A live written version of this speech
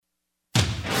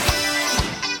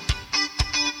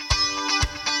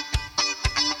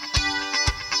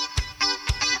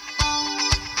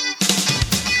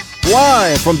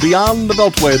Live from beyond the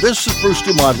Beltway, this is Bruce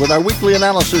Dumont with our weekly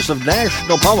analysis of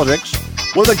national politics,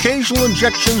 with occasional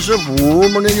injections of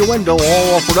rumor and innuendo,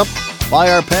 all offered up by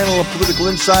our panel of political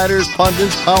insiders,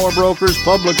 pundits, power brokers,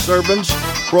 public servants,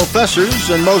 professors,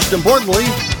 and most importantly,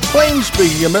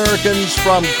 plain-speaking Americans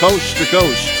from coast to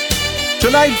coast.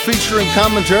 Tonight featuring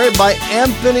commentary by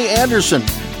Anthony Anderson,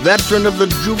 veteran of the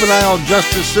juvenile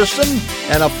justice system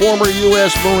and a former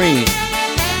U.S. Marine.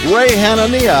 Ray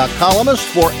Hanania, columnist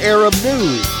for Arab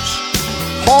News.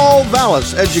 Paul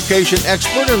Vallas, education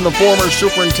expert and the former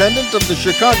superintendent of the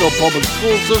Chicago public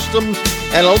school system.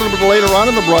 And a little bit later on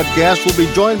in the broadcast, we'll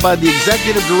be joined by the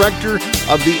executive director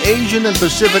of the Asian and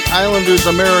Pacific Islanders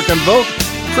American Vote,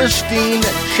 Christine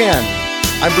Chen.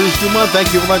 I'm Bruce Dumont.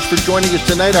 Thank you very much for joining us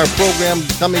tonight. Our program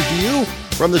coming to you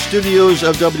from the studios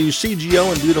of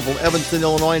WCGO in beautiful Evanston,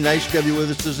 Illinois. Nice to have you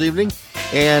with us this evening.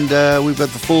 And we've got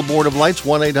the full board of lights,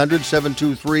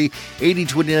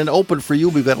 1-800-723-8029 open for you.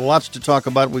 We've got lots to talk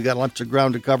about. We've got lots of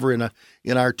ground to cover in our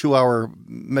 2-hour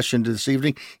mission this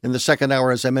evening. In the second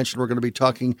hour, as I mentioned, we're going to be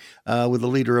talking with the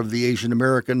leader of the Asian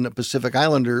American Pacific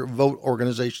Islander Vote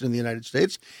Organization in the United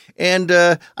States. And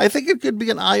I think it could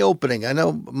be an eye-opening. I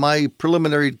know my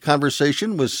preliminary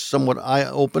conversation was somewhat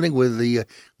eye-opening with the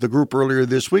group earlier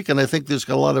this week, and I think there's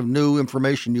a lot of new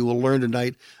information you will learn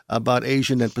tonight about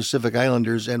Asian and Pacific Islanders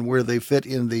and where they fit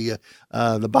in the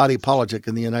body politic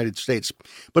in the United States.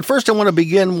 But first, I want to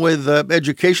begin with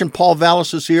education. Paul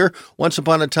Vallas is here. Once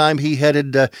upon a time, he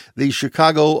headed the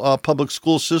Chicago public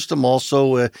school system,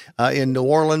 also in New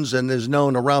Orleans, and is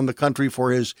known around the country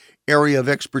for his area of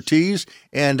expertise.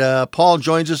 And Paul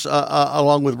joins us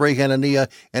along with Ray Hanania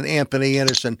and Anthony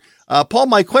Anderson. Paul,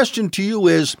 my question to you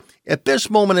is, at this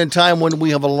moment in time when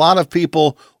we have a lot of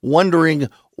people wondering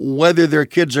whether their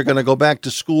kids are going to go back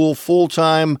to school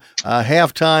full-time,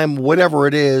 half-time, whatever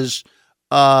it is,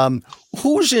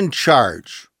 who's in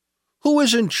charge? Who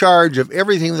is in charge of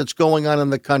everything that's going on in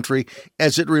the country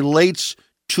as it relates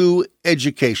to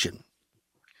education?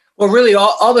 Well, really,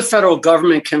 all the federal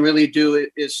government can really do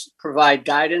is provide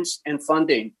guidance and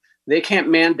funding. They can't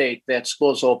mandate that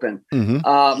schools open.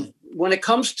 Mm-hmm. When it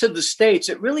comes to the states,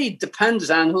 it really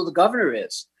depends on who the governor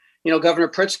is. You know, Governor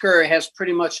Pritzker has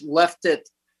pretty much left it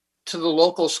to the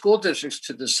local school districts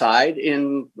to decide.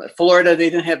 In Florida, they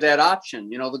didn't have that option.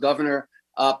 You know, the governor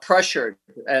pressured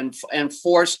and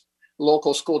forced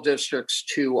local school districts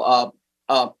to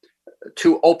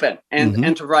open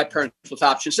and to provide parents with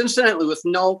options, incidentally, with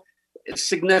no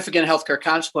significant healthcare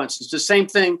consequences. The same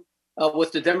thing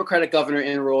with the Democratic governor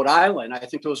in Rhode Island. I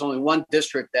think there was only one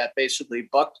district that basically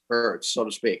bucked herd, so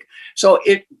to speak. So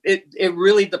it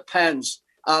really depends.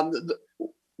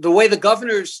 The way the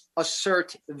governors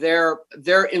assert their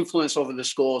influence over the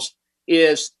schools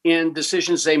is in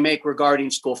decisions they make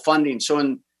regarding school funding. So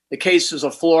in the cases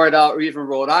of Florida or even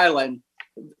Rhode Island,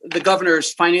 the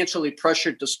governors financially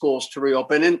pressured the schools to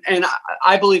reopen. And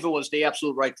I believe it was the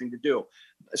absolute right thing to do.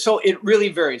 So it really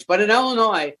varies. But in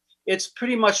Illinois, it's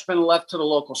pretty much been left to the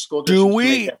local school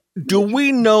districts. Do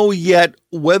we know yet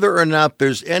whether or not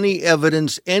there's any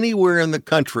evidence anywhere in the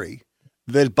country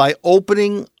that by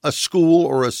opening a school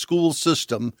or a school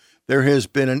system, there has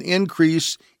been an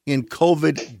increase in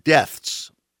COVID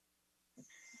deaths?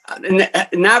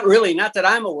 Not really, not that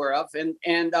I'm aware of. And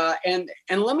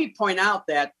let me point out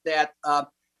that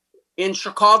in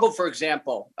Chicago, for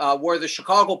example, where the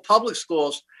Chicago public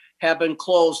schools have been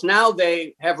closed, now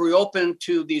they have reopened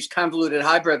to these convoluted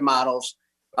hybrid models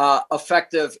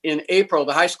effective in April.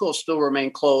 The high schools still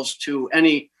remain closed to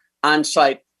any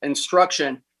on-site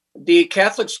instruction. The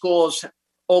Catholic schools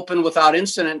open without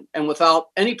incident and without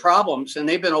any problems, and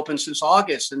they've been open since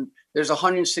August, and there's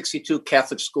 162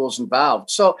 Catholic schools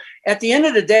involved. So at the end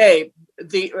of the day,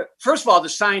 first of all, the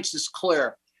science is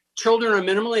clear. Children are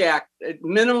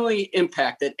minimally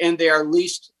impacted, and they are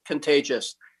least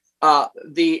contagious.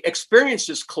 The experience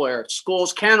is clear.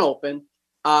 Schools can open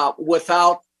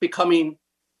without becoming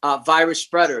virus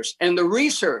spreaders. And the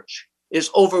research is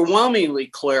overwhelmingly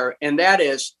clear, and that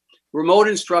is remote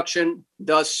instruction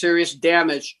does serious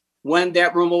damage when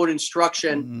that remote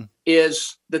instruction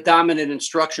is the dominant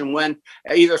instruction, when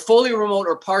either fully remote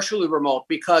or partially remote,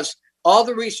 because all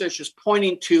the research is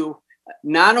pointing to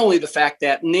not only the fact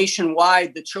that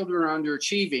nationwide the children are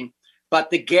underachieving, but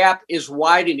the gap is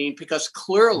widening because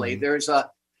clearly there's a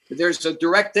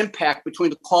direct impact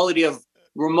between the quality of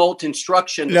remote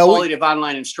instruction, the quality of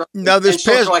online instruction, and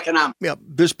socioeconomic.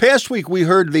 This past week we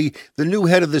heard the new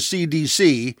head of the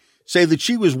CDC say that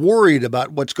she was worried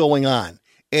about what's going on.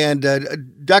 And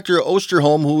Dr.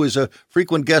 Osterholm, who is a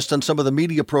frequent guest on some of the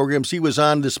media programs, he was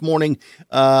on this morning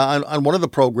on one of the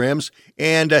programs,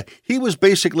 and he was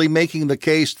basically making the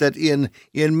case that in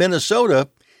Minnesota,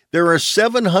 there are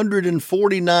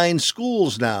 749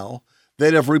 schools now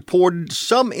that have reported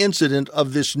some incident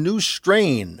of this new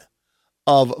strain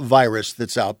of virus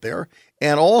that's out there.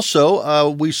 And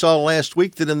also, we saw last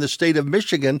week that in the state of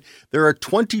Michigan, there are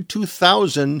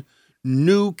 22,000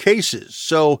 new cases.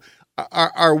 So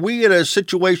are we in a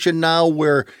situation now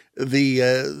where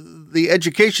the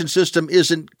education system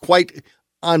isn't quite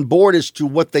on board as to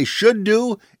what they should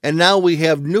do, and now we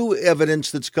have new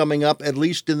evidence that's coming up, at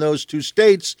least in those two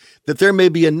states, that there may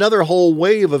be another whole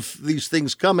wave of these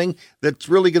things coming that's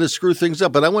really going to screw things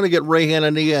up? But I want to get Ray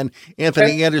Hanania and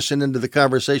Anthony Anderson into the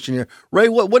conversation here. Ray,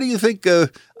 what do you think?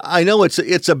 I know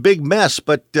it's a big mess,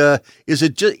 but is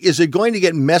it going to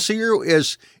get messier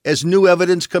as new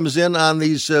evidence comes in on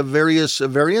these various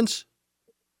variants?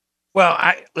 Well,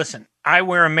 I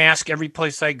wear a mask every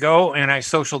place I go, and I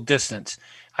social distance.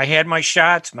 I had my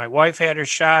shots. My wife had her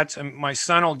shots, and my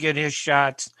son will get his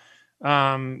shots.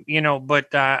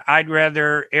 But I'd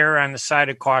rather err on the side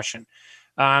of caution.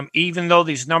 Even though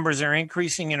these numbers are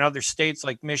increasing in other states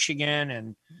like Michigan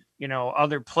and,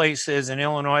 other places in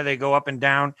Illinois, they go up and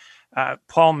down.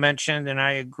 Paul mentioned, and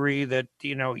I agree that,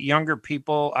 younger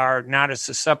people are not as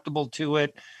susceptible to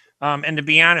it. And to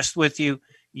be honest with you,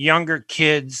 younger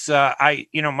kids,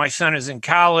 my son is in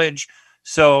college,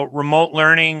 so remote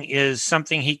learning is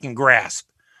something he can grasp.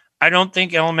 I don't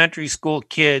think elementary school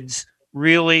kids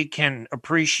really can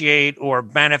appreciate or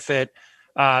benefit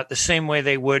the same way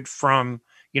they would from,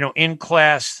 in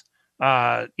class,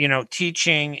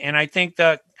 teaching. And I think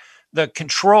that the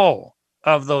control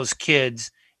of those kids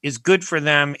is good for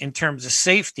them in terms of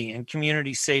safety and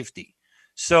community safety.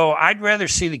 So I'd rather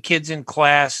see the kids in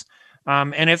class.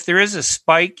 And if there is a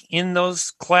spike in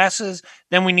those classes,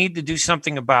 then we need to do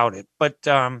something about it. But,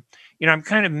 I'm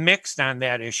kind of mixed on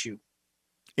that issue.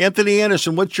 Anthony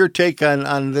Anderson, what's your take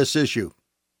on this issue?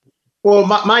 Well,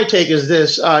 my take is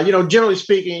this. Generally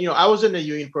speaking, I was in the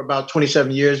union for about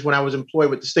 27 years when I was employed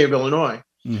with the state of Illinois.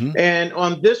 Mm-hmm. And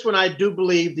on this one, I do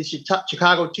believe the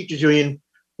Chicago Teachers Union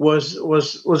was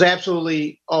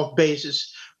absolutely off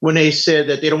basis when they said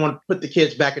that they don't want to put the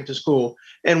kids back into school.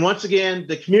 And once again,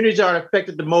 the communities that are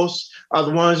affected the most are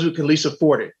the ones who can least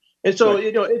afford it. And so,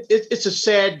 it's a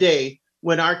sad day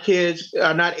when our kids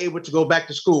are not able to go back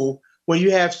to school, when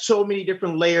you have so many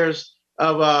different layers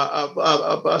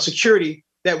of security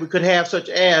that we could have, such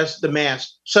as the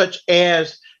mask, such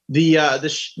as the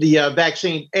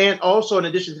vaccine. And also, in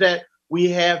addition to that, we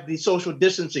have the social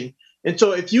distancing. And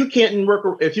so if you can't,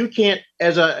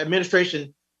 as an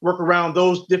administration, work around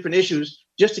those different issues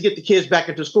just to get the kids back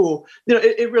into school,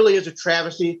 it really is a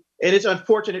travesty. And it's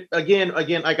unfortunate, again,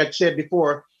 like I said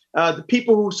before, the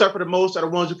people who suffer the most are the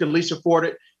ones who can least afford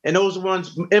it. And those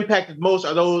ones impacted most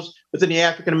are those within the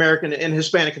African American and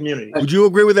Hispanic community. Would you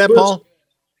agree with that, Paul?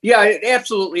 Yeah,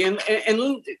 absolutely. And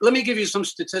let me give you some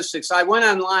statistics. I went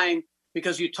online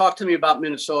because you talked to me about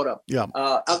Minnesota. Yeah.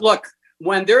 Look,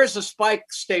 when there is a spike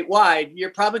statewide, you're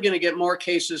probably going to get more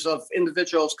cases of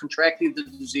individuals contracting the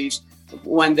disease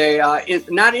when they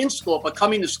not in school, but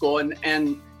coming to school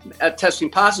and testing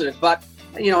positive. But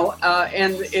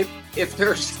and if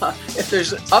there's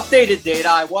updated data,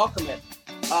 I welcome it.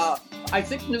 I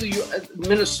think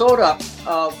Minnesota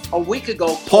a week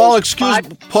ago. Paul,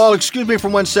 excuse me for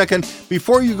 1 second.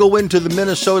 Before you go into the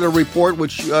Minnesota report,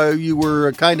 which you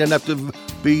were kind enough to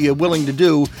be willing to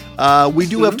do, we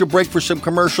do have to break for some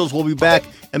commercials. We'll be back,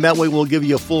 and that way we'll give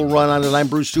you a full run on it. I'm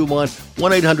Bruce Dumont,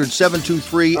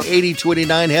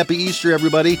 1-800-723-8289. Happy Easter,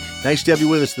 everybody. Nice to have you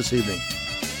with us this evening.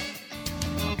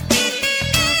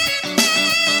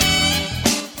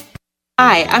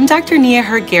 Hi, I'm Dr. Nia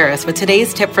Hurd-Garris with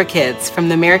today's tip for kids from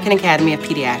the American Academy of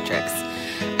Pediatrics.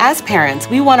 As parents,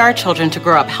 we want our children to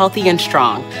grow up healthy and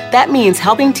strong. That means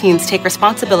helping teens take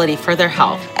responsibility for their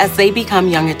health as they become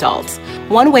young adults.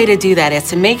 One way to do that is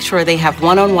to make sure they have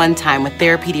one-on-one time with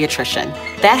their pediatrician.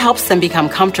 That helps them become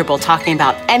comfortable talking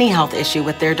about any health issue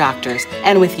with their doctors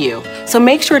and with you. So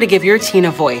make sure to give your teen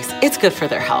a voice. It's good for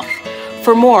their health.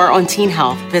 For more on teen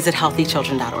health, visit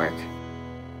healthychildren.org.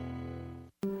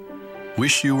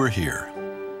 Wish you were here.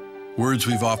 Words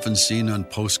we've often seen on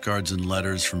postcards and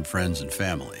letters from friends and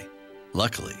family.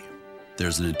 Luckily,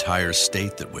 there's an entire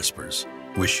state that whispers,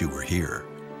 wish you were here.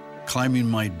 Climbing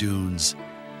my dunes,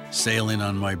 sailing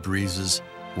on my breezes,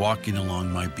 walking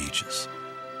along my beaches,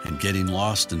 and getting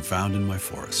lost and found in my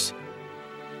forests.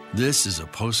 This is a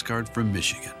postcard from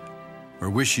Michigan, where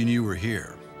wishing you were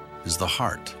here is the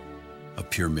heart of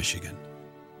pure Michigan.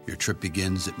 Your trip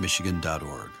begins at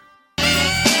Michigan.org.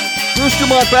 Bruce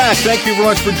Dumont back. Thank you very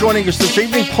much for joining us this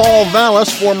evening. Paul Vallas,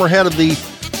 former head of the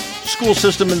school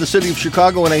system in the city of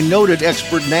Chicago and a noted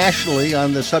expert nationally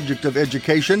on the subject of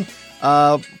education.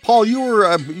 Paul,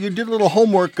 you did a little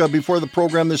homework before the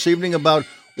program this evening about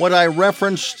what I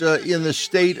referenced in the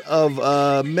state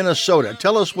of Minnesota.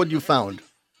 Tell us what you found.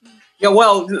 Yeah,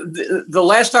 well, the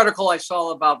last article I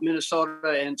saw about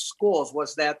Minnesota and schools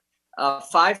was that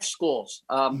 5 schools,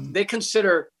 they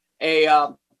consider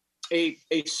a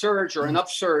surge or an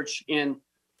upsurge in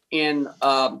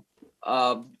the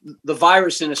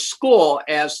virus in a school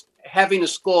as having a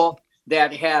school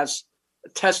that has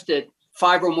tested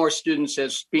 5 or more students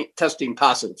as testing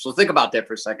positive. So think about that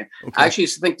for a second. Okay. I actually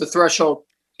think the threshold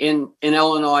in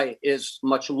Illinois is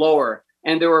much lower.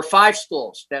 And there were 5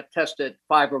 schools that tested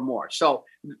 5 or more. So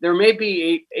there may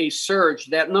be a surge.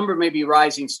 That number may be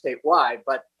rising statewide,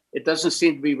 but it doesn't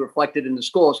seem to be reflected in the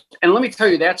schools. And let me tell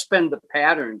you, that's been the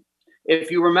pattern. If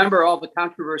you remember all the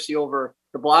controversy over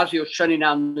de Blasio shutting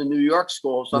down the New York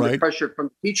schools under pressure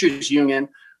from the teachers union,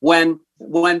 when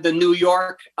the New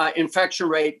York infection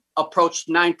rate approached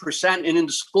 9%, and in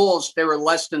the schools, they were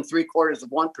less than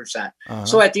 0.75%.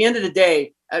 So at the end of the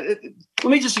day, let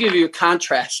me just give you a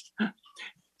contrast.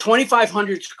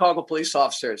 2,500 Chicago police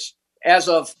officers, as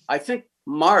of, I think,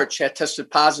 March, had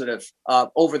tested positive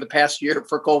over the past year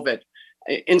for COVID.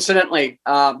 Incidentally,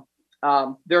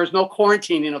 there is no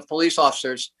quarantining of police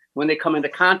officers when they come into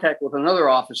contact with another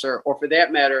officer, or for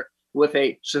that matter, with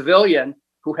a civilian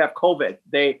who have COVID.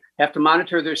 They have to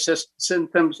monitor their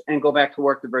symptoms and go back to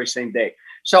work the very same day.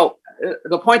 So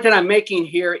the point that I'm making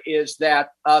here is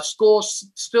that schools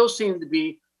still seem to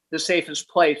be the safest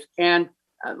place. And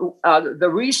the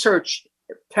research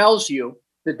tells you,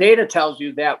 the data tells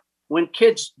you that when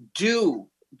kids do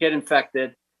get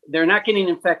infected, they're not getting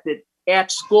infected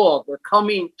at school. They're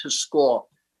coming to school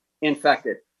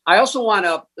infected. I also want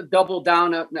to double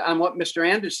down on what Mr.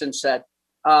 Anderson said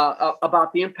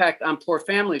about the impact on poor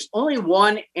families. Only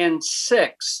 1 in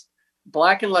 6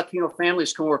 Black and Latino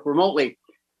families can work remotely.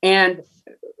 And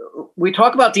we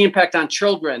talk about the impact on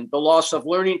children, the loss of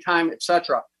learning time,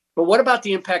 etc. But what about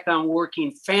the impact on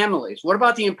working families? What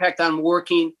about the impact on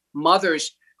working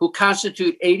mothers who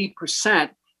constitute 80%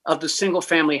 of the single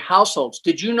family households?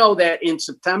 Did you know that in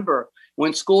September,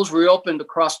 when schools reopened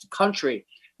across the country,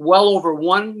 well over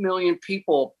 1 million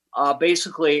people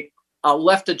basically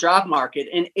left the job market,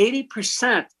 and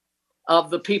 80%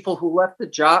 of the people who left the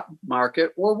job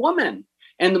market were women.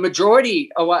 And the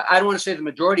majority, I don't want to say the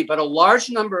majority, but a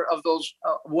large number of those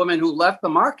women who left the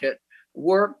market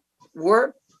were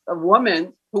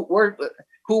women who were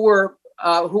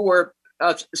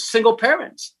single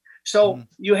parents. So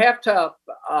you have to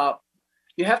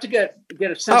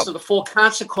get a sense of the full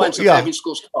consequence of having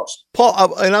schools closed.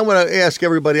 Paul, and I'm going to ask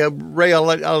everybody. Ray, I'll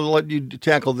let you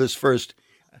tackle this first.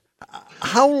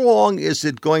 How long is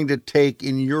it going to take,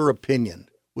 in your opinion,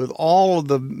 with all of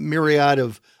the myriad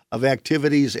of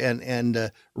activities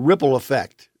and ripple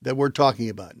effect that we're talking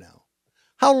about now?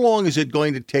 How long is it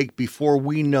going to take before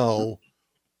we know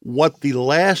what the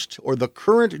last or the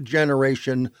current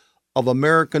generation of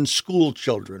American school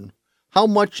children, how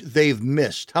much they've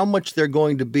missed, how much they're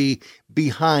going to be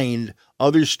behind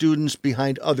other students,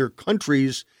 behind other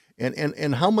countries,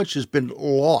 and how much has been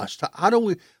lost? How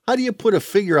do you put a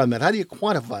figure on that? How do you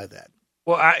quantify that?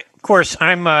 Well, of course,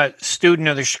 I'm a student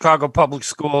of the Chicago Public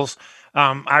Schools.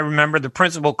 I remember the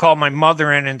principal called my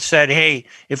mother in and said, "Hey,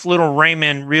 if little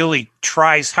Raymond really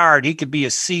tries hard, he could be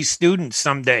a C student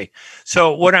someday."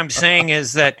 So what I'm saying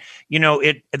is that,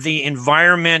 the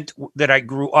environment that I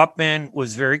grew up in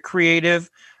was very creative.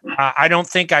 I don't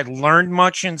think I learned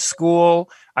much in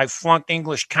school. I flunked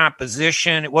English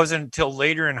composition. It wasn't until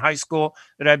later in high school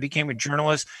that I became a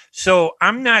journalist. So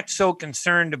I'm not so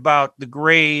concerned about the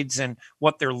grades and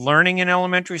what they're learning in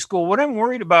elementary school. What I'm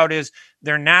worried about is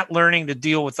they're not learning to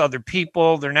deal with other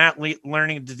people. They're not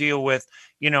learning to deal with,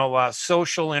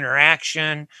 social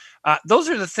interaction. Those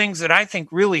are the things that I think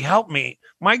really helped me.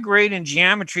 My grade in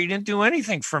geometry didn't do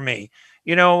anything for me.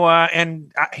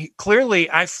 Clearly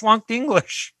I flunked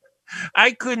English.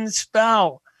 I couldn't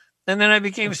spell. And then I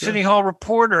became a City Hall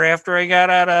reporter after I got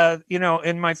out of,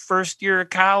 in my first year of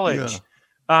college.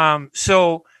 Yeah.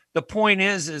 So the point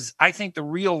is I think the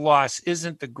real loss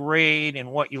isn't the grade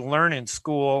and what you learn in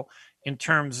school in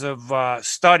terms of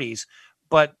studies,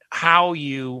 but how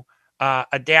you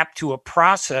adapt to a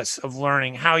process of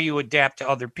learning, how you adapt to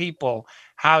other people,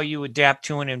 how you adapt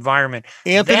to an environment.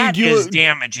 Anthony, that is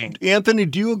damaging. Anthony,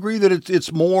 do you agree that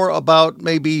it's more about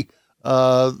maybe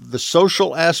the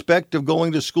social aspect of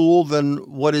going to school than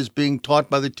what is being taught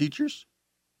by the teachers?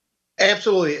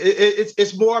 Absolutely.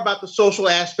 It's more about the social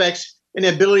aspects and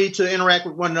the ability to interact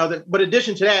with one another. But in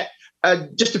addition to that,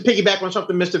 just to piggyback on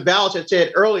something Mr. Vallis had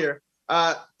said earlier,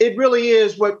 it really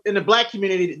is what in the Black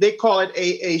community, they call it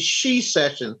a she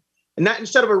session. And not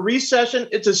instead of a recession,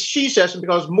 it's a she session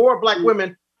because more Black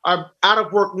women are out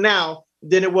of work now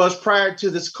than it was prior to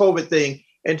this COVID thing.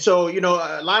 And so, you know,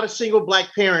 a lot of single Black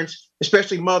parents,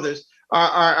 especially mothers,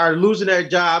 are losing their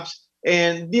jobs.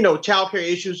 And, you know, childcare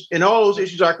issues and all those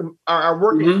issues are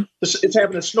working. Mm-hmm. It's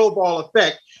having a snowball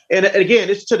effect. And again,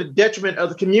 it's to the detriment of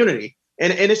the community.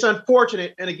 And it's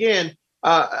unfortunate. And again,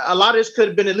 a lot of this could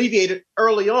have been alleviated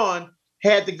early on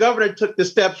had the governor took the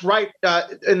steps right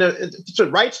the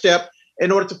right step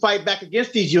in order to fight back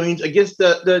against these unions, against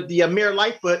the Mayor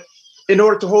Lightfoot, in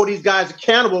order to hold these guys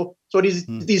accountable so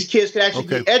these kids could actually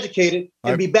be educated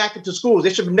and be back into schools.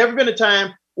 There should have never been a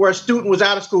time where a student was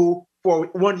out of school for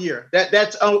 1 year.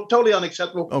 That's totally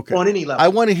unacceptable on any level. I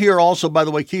want to hear also, by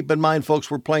the way, keep in mind, folks,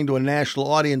 we're playing to a national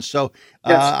audience. So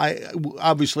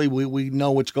obviously we know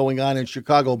what's going on in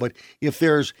Chicago, but if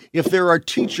there are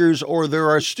teachers or there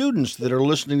are students that are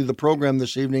listening to the program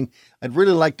this evening, I'd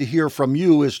really like to hear from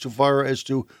you as far as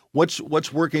to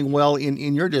what's working well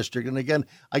in your district. And again,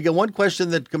 I get one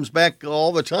question that comes back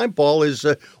all the time, Paul, is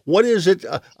what is it?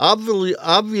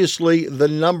 Obviously, the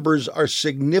numbers are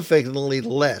significantly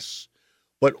less.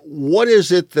 But what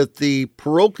is it that the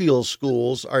parochial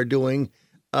schools are doing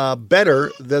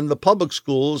better than the public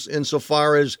schools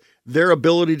insofar as their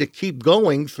ability to keep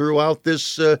going throughout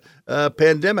this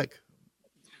pandemic?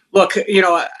 Look, you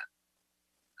know,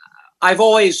 I've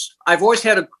always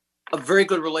had a very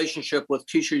good relationship with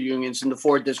teacher unions in the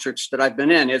 4 districts that I've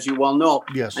been in. As you well know,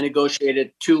 yes. I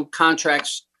negotiated 2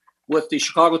 contracts with the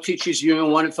Chicago Teachers Union,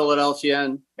 one in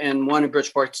Philadelphia and one in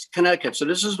Bridgeport, Connecticut. So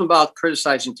this isn't about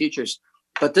criticizing teachers.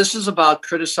 But this is about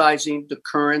criticizing the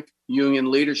current union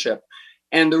leadership.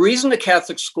 And the reason the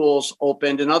Catholic schools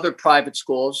opened and other private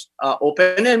schools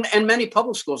opened and many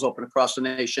public schools opened across the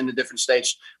nation in different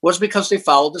states was because they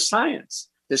followed the science.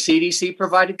 The CDC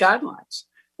provided guidelines.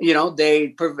 You know, they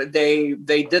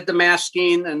did the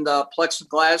masking and the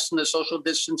plexiglass and the social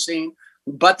distancing,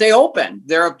 but they opened.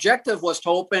 Their objective was to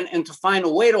open and to find a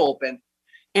way to open.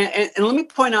 And let me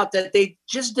point out that they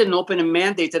just didn't open and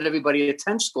mandate that everybody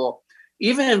attend school.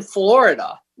 Even in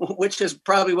Florida, which is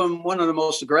probably one of the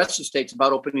most aggressive states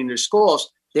about opening their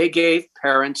schools, they gave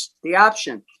parents the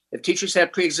option. If teachers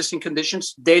had pre-existing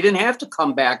conditions, they didn't have to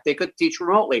come back. They could teach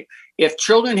remotely. If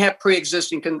children had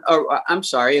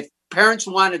if parents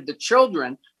wanted the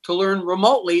children to learn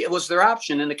remotely, it was their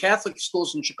option. In the Catholic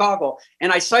schools in Chicago,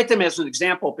 and I cite them as an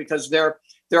example because they're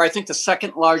I think, the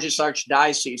second largest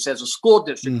archdiocese as a school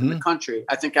district in the country.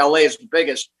 I think LA is the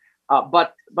biggest.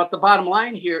 But the bottom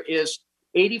line here is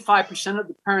 85% of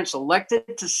the parents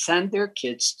elected to send their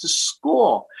kids to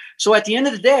school. So at the end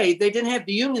of the day, they didn't have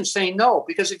the union saying no,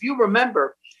 because if you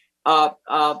remember,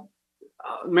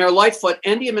 Mayor Lightfoot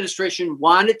and the administration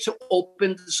wanted to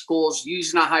open the schools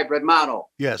using a hybrid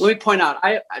model. Yes. Let me point out,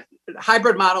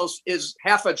 hybrid models is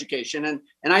half education,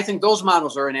 and I think those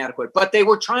models are inadequate. But they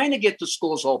were trying to get the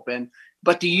schools open,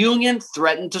 but the union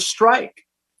threatened to strike.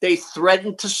 They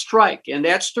threatened to strike, and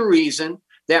that's the reason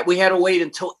that we had to wait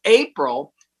until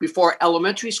April before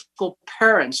elementary school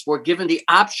parents were given the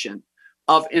option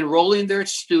of enrolling their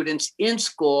students in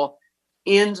school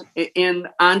in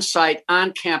on-site,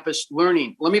 on-campus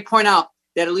learning. Let me point out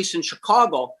that at least in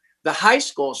Chicago, the high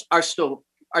schools are still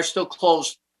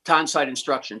closed to on-site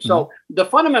instruction. So the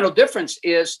fundamental difference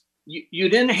is you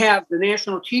didn't have the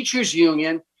National Teachers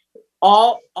Union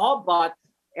all but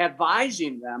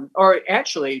advising them, or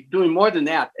actually doing more than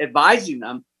that, advising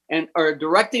them or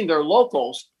directing their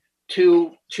locals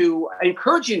to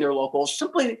encouraging their locals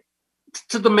simply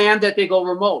to demand that they go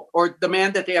remote or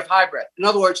demand that they have hybrid. In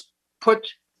other words, put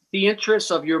the interests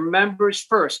of your members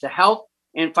first, the health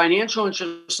and financial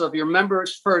interests of your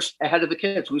members first ahead of the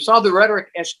kids. We saw the rhetoric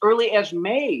as early as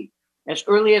May. Those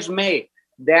are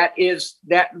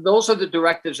the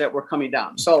directives that were coming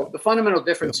down. So the fundamental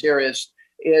difference here is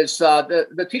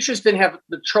the teachers didn't have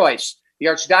the choice. The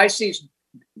archdiocese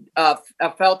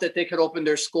felt that they could open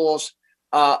their schools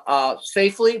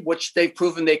safely, which they've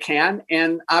proven they can,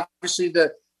 and obviously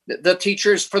the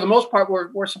teachers, for the most part,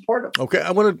 were supportive. Okay,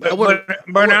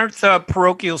 but aren't the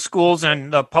parochial schools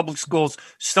and the public schools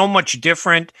so much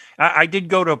different? I did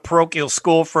go to a parochial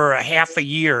school for a half a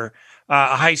year,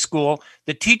 a high school.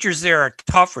 The teachers there are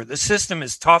tougher. The system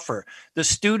is tougher. The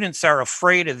students are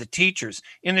afraid of the teachers.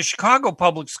 In the Chicago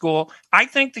public school, I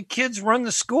think the kids run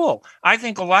the school. I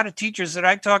think a lot of teachers that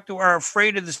I talk to are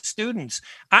afraid of the students.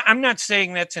 I'm not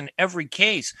saying that's in every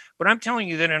case, but I'm telling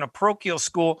you that in a parochial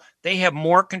school, they have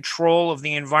more control of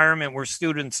the environment where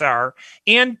students are.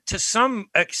 And to some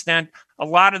extent, a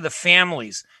lot of the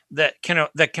families that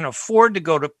can afford to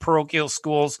go to parochial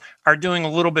schools are doing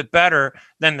a little bit better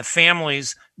than the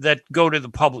families that go to the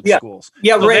public schools.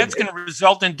 Yeah, so Ray, that's going to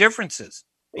result in differences.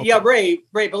 Okay. Yeah, Ray,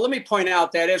 but let me point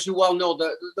out that, as you well know,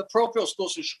 the parochial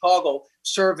schools in Chicago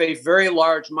serve a very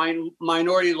large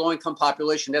minority low-income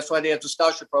population. That's why they have the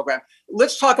scholarship program.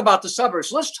 Let's talk about the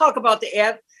suburbs. Let's talk about the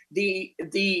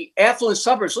affluent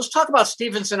suburbs. Let's talk about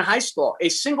Stevenson High School, a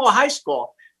single high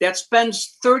school that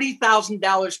spends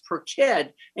 $30,000 per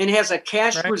kid and has a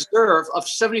cash reserve of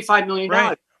 $75 million.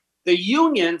 Right. The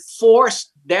union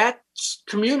forced that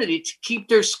community to keep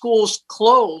their schools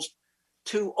closed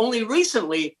to only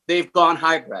recently they've gone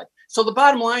hybrid. So the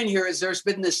bottom line here is there's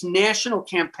been this national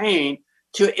campaign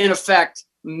to, in effect,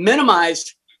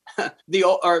 minimize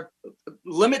or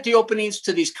limit the openings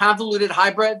to these convoluted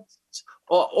hybrids,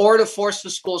 or to force the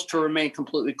schools to remain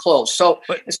completely closed.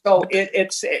 It's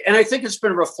and I think it's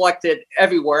been reflected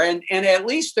everywhere. And at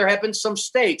least there have been some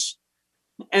states,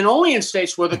 and only in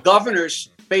states where the governors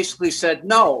basically said,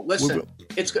 no, listen,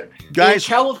 it's good. Guys, in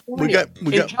California,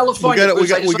 we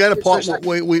got to pause.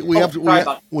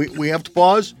 We have to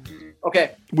pause.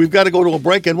 Okay. We've got to go to a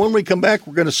break, and when we come back,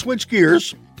 we're going to switch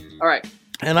gears. All right.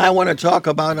 And I want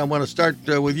to start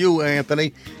with you,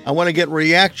 Anthony. I want to get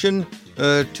reaction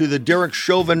to the Derek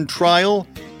Chauvin trial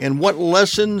and what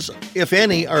lessons, if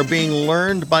any, are being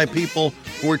learned by people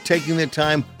who are taking the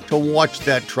time to watch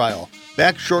that trial.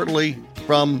 Back shortly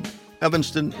from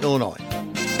Evanston, Illinois.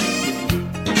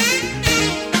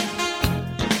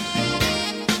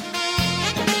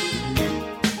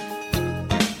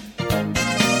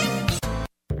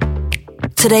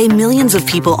 Today, millions of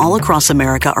people all across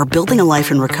America are building a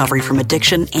life in recovery from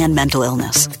addiction and mental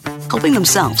illness, helping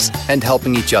themselves and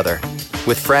helping each other,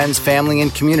 with friends, family,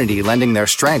 and community lending their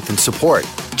strength and support.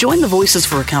 Join the Voices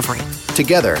for Recovery.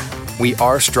 Together, we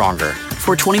are stronger.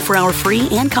 For 24-hour free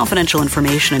and confidential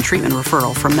information and treatment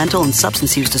referral for mental and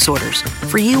substance use disorders,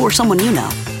 for you or someone you know,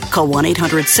 call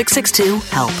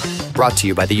 1-800-662-HELP. Brought to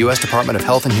you by the U.S. Department of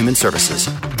Health and Human Services.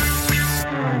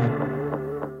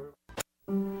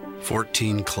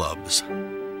 14 clubs.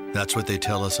 That's what they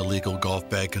tell us a legal golf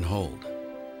bag can hold.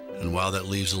 And while that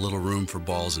leaves a little room for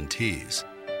balls and tees,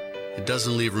 it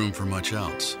doesn't leave room for much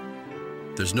else.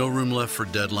 There's no room left for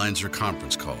deadlines or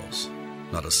conference calls.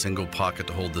 Not a single pocket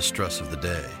to hold the stress of the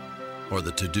day or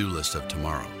the to-do list of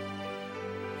tomorrow.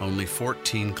 Only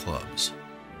 14 clubs.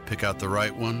 Pick out the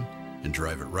right one and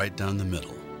drive it right down the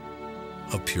middle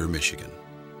of pure Michigan.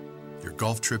 Your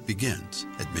golf trip begins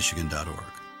at Michigan.org.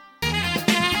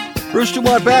 Bruce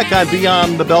Dumont back on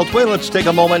Beyond the Beltway. Let's take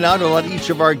a moment now to let each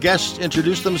of our guests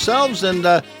introduce themselves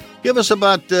and give us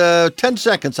about 10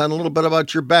 seconds on a little bit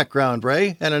about your background,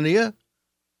 Ray. Anania?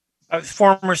 I was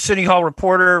former City Hall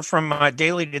reporter from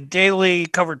Daily to Daily,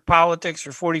 covered politics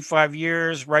for 45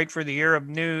 years, write for the Arab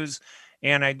News,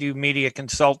 and I do media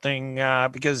consulting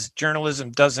because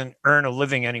journalism doesn't earn a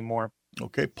living anymore.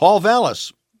 Okay. Paul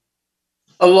Vallis.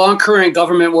 A long career in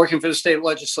government, working for the state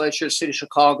legislature, City of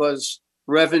Chicago's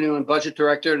revenue and budget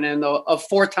director, and then a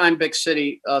 4-time big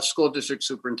city school district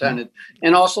superintendent.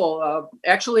 And also, I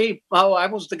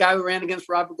was the guy who ran against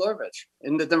Rod Blagojevich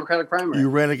in the Democratic primary. You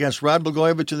ran against Rod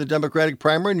Blagojevich in the Democratic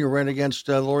primary, and you ran against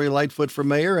Lori Lightfoot for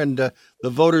mayor, and the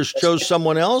voters chose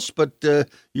someone else, but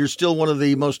you're still one of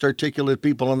the most articulate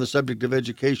people on the subject of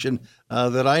education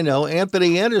that I know.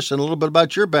 Anthony Anderson, a little bit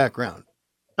about your background.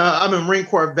 I'm a Marine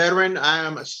Corps veteran.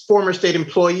 I'm a former state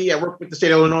employee. I worked with the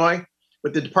state of Illinois,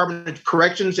 with the Department of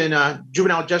Corrections and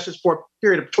Juvenile Justice for a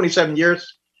period of 27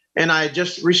 years. And I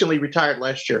just recently retired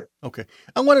last year. Okay.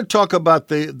 I want to talk about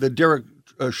the Derek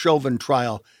Chauvin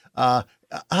trial.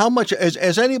 How much,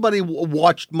 has anybody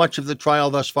watched much of the trial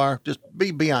thus far? Just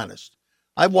be honest.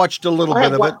 I've watched a little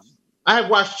bit of it. I have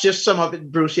watched just some of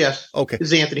it, Bruce, yes. Okay.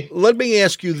 This is Anthony. Let me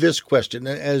ask you this question,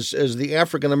 as the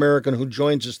African-American who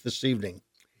joins us this evening.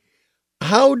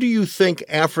 How do you think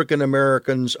African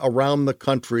Americans around the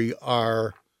country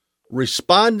are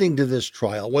responding to this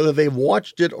trial, whether they've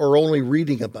watched it or only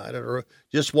reading about it or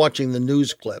just watching the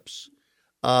news clips?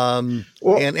 And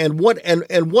what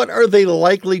are they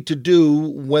likely to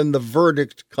do when the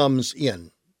verdict comes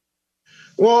in?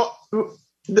 Well,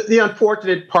 the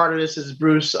unfortunate part of this is,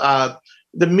 Bruce,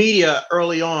 the media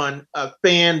early on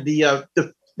fanned the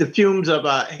fumes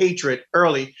of hatred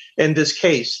early in this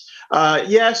case.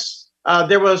 Yes.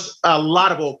 there was a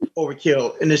lot of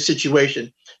overkill in this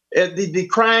situation. The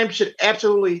crime should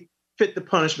absolutely fit the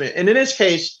punishment. And in this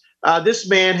case, this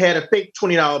man had a fake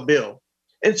 $20 bill.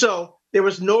 And so there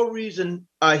was no reason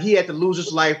he had to lose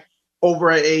his life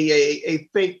over a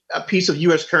fake piece of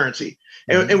U.S. currency.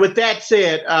 And with that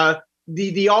said,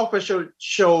 the officer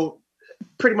showed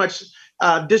pretty much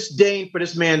disdain for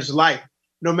this man's life,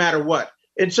 no matter what.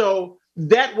 And so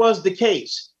that was the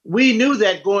case. We knew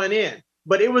that going in,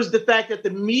 but it was the fact that the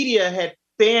media had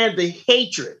fanned the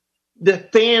hatred,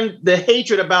 the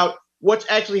hatred about what's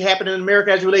actually happening in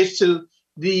America as it relates to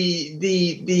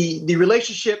the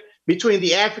relationship between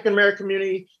the African American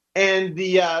community and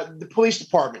the police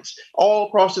departments all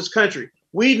across this country.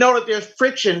 We know that there's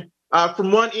friction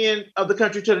from one end of the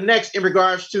country to the next in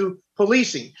regards to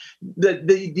policing.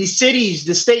 The cities,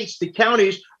 the states, the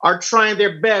counties are trying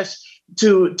their best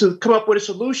to come up with a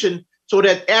solution so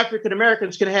that African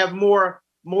Americans can have more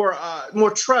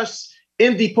trust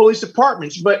in the police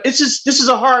departments. But this is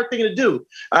a hard thing to do.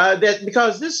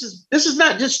 Because this is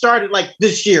not just started like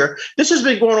this year. This has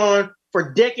been going on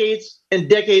for decades and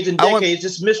decades and decades.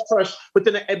 This mistrust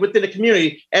within the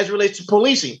community as it relates to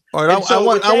policing. All right, I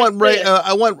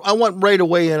want Ray to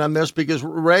weigh in on this, because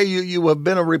Ray, you have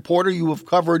been a reporter. You have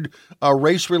covered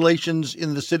race relations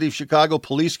in the city of Chicago,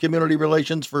 police community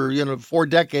relations for 4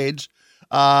 decades.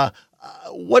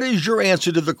 What is your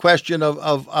answer to the question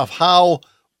of how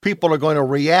people are going to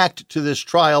react to this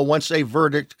trial once a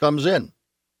verdict comes in?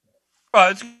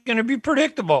 Well, it's going to be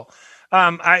predictable.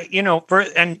 I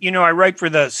write for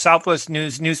the Southwest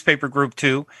News newspaper group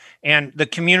too, and the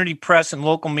community press and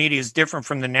local media is different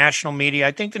from the national media.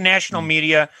 I think the national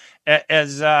media,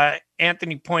 as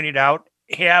Anthony pointed out,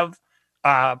 have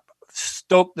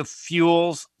stoked the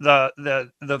fuels,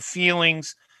 the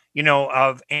feelings,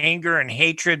 of anger and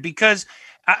hatred, because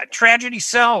tragedy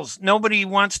sells. Nobody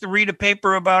wants to read a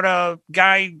paper about a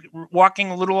guy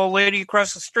walking a little old lady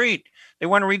across the street. They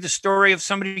want to read the story of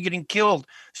somebody getting killed.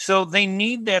 So they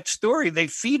need that story. They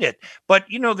feed it. But,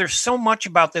 there's so much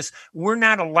about this. We're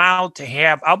not allowed to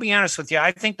have, I'll be honest with you,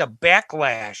 I think the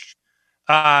backlash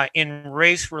in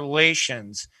race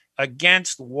relations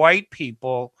against white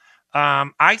people,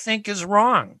 I think is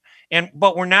wrong.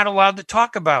 But we're not allowed to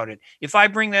talk about it. If I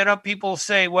bring that up, people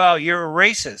say, well, you're a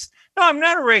racist. No, I'm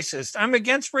not a racist. I'm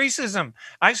against racism.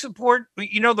 I support,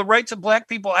 the rights of Black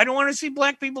people. I don't want to see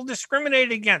Black people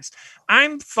discriminated against.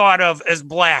 I'm thought of as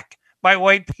Black by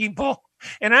white people,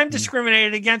 and I'm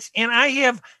discriminated against. And I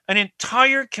have an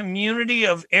entire community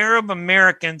of Arab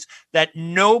Americans that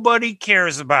nobody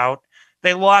cares about.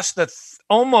 They lost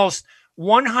almost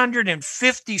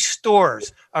 150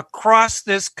 stores across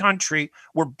this country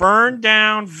were burned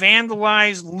down,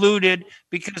 vandalized, looted,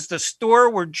 because the store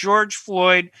where George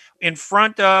Floyd in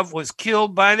front of was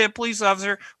killed by that police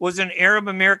officer was an Arab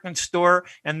American store,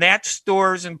 and that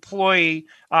store's employee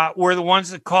were the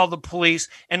ones that called the police.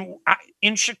 And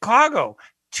in Chicago,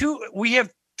 we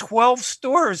have 12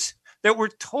 stores that were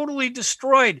totally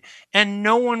destroyed, and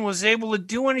no one was able to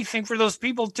do anything for those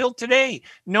people till today.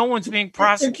 No one's being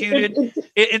prosecuted.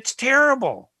 It's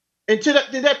terrible. And to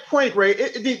that point, Ray,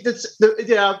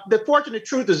 the fortunate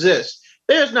truth is this: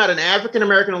 there's not an African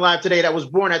American alive today that was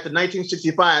born after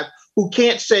 1965 who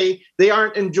can't say they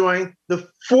aren't enjoying the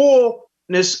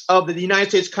fullness of the United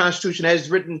States Constitution as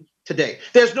written today.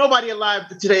 There's nobody alive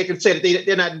today who can say that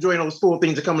they're not enjoying those full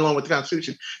things that come along with the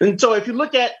Constitution. And so if you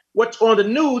look at what's on the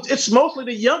news, it's mostly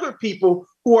the younger people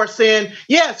who are saying,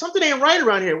 yeah, something ain't right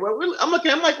around here. Well, I'm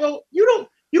like, well,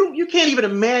 you can't even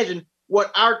imagine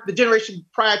what the generation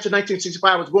prior to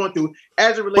 1965 was going through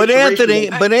as it relates to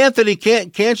But Anthony,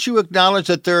 can't you acknowledge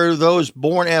that there are those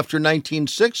born after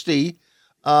 1960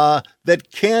 that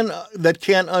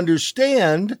can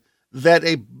understand that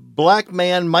a Black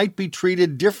man might be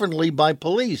treated differently by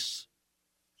police?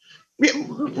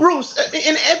 Bruce,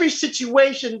 in every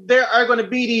situation, there are going to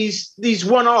be these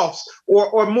one-offs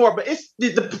or more. But it's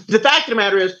the fact of the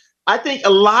matter is, I think a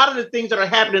lot of the things that are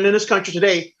happening in this country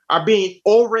today are being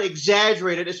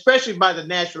over-exaggerated, especially by the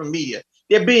national media.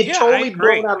 They're being totally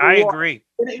blown out of the water. I agree.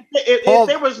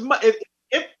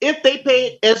 If they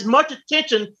paid as much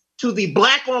attention to the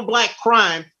Black-on-Black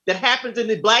crime that happens in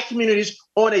the Black communities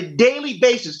on a daily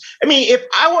basis. I mean, if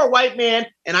I were a white man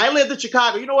and I lived in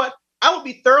Chicago, you know what? I would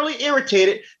be thoroughly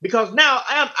irritated, because now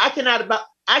I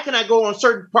cannot go on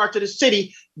certain parts of the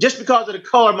city just because of the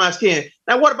color of my skin.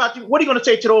 Now, what about you? What are you going to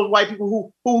say to those white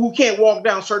people who can't walk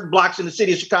down certain blocks in the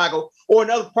city of Chicago or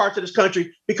in other parts of this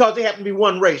country because they happen to be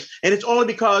one race? And it's only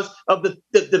because of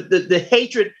the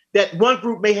hatred that one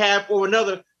group may have for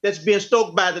another that's being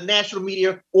stoked by the national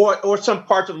media or some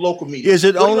parts of local media. Is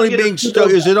it only being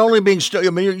stoked? Is it only being stoked? I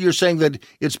mean, you're saying that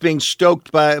it's being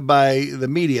stoked by the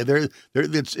media.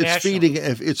 It's feeding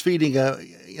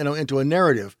into a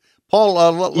narrative. Paul,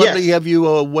 let me have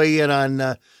you weigh in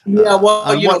on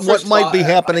what might be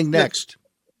happening next.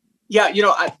 Yeah,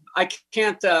 I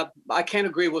can't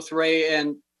agree with Ray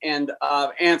and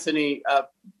Anthony.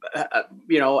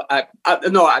 I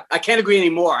can't agree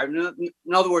anymore.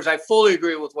 In other words, I fully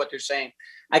agree with what they're saying.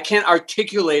 I can't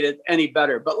articulate it any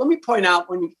better. But let me point out,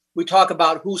 when we talk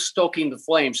about who's stoking the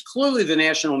flames, clearly the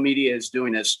national media is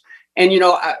doing this. And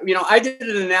I did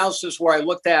an analysis where I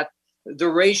looked at the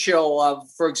ratio of,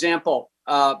 for example,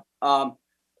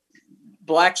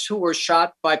 blacks who were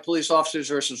shot by police officers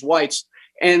versus whites.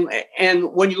 And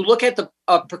when you look at the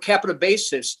per capita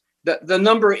basis, the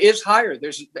number is higher.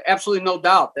 There's absolutely no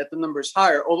doubt that the number is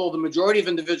higher, although the majority of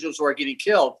individuals who are getting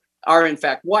killed are in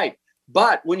fact white.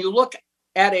 But when you look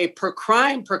at a per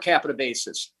capita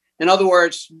basis, in other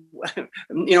words,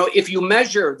 if you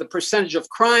measure the percentage of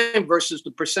crime versus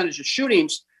the percentage of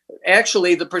shootings,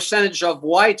 actually the percentage of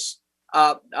whites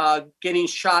getting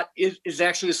shot is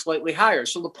actually slightly higher.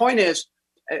 So the point is,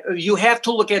 you have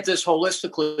to look at this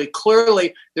holistically.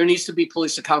 Clearly, there needs to be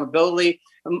police accountability.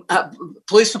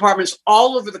 Police departments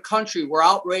all over the country were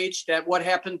outraged at what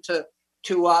happened to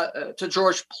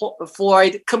George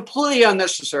Floyd. Completely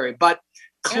unnecessary, but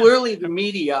clearly the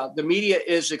media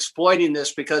is exploiting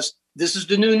this because this is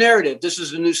the new narrative. This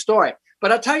is the new story.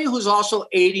 But I'll tell you who's also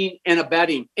aiding and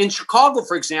abetting. In Chicago,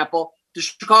 for example, the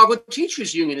Chicago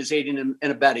Teachers Union is aiding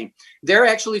and abetting. They're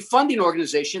actually funding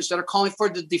organizations that are calling for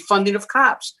the defunding of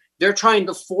cops. They're trying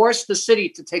to force the city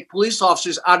to take police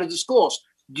officers out of the schools.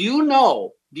 Do you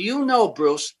know,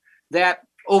 Bruce, that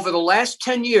over the last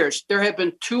 10 years, there have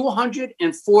been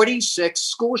 246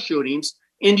 school shootings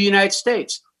in the United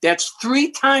States? That's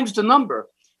 3 times the number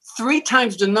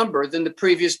than the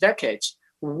previous decades.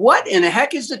 What in the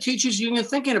heck is the Teachers Union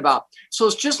thinking about? So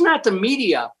it's just not the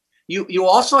media. You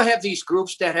also have these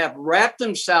groups that have wrapped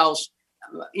themselves,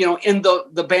 in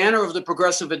the banner of the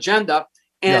progressive agenda.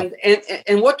 And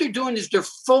what they're doing is they're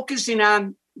focusing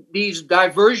on these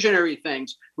diversionary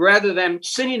things rather than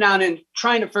sitting down and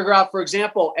trying to figure out, for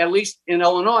example, at least in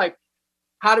Illinois,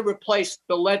 how to replace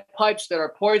the lead pipes that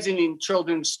are poisoning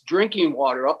children's drinking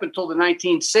water. Up until the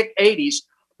 1980s,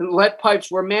 lead pipes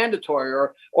were mandatory,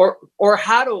 or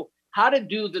how to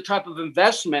do the type of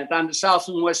investment on the south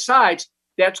and west sides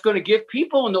that's going to give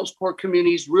people in those poor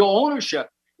communities real ownership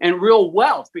and real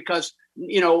wealth, because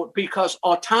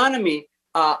autonomy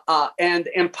and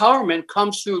empowerment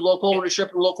comes through local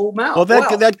ownership and local wealth. Well,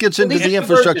 that gets into the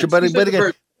infrastructure, but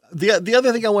again, the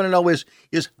other thing I want to know is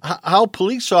how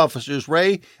police officers,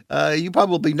 Ray, you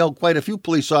probably know quite a few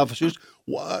police officers.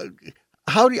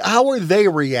 How are they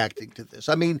reacting to this?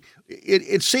 I mean,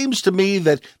 it seems to me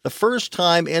that the first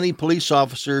time any police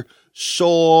officer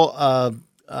saw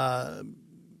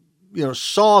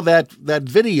that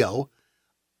video,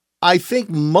 I think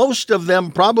most of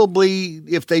them probably,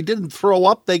 if they didn't throw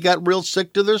up, they got real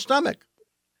sick to their stomach.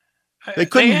 They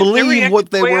couldn't believe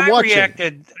what they were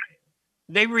watching.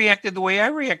 They reacted the way I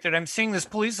reacted. I'm seeing this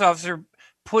police officer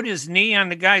put his knee on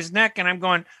the guy's neck, and I'm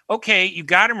going, okay, you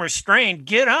got him restrained.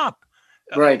 Get up.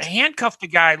 Right. Handcuff the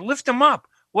guy. Lift him up.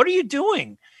 What are you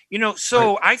doing?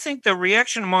 So I think the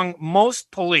reaction among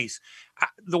most police,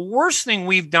 the worst thing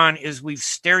we've done is we've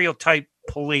stereotyped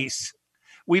police.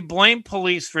 We blame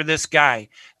police for this guy.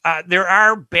 There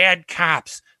are bad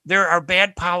cops. There are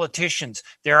bad politicians.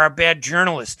 There are bad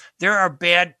journalists. There are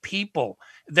bad people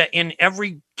that in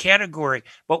every category.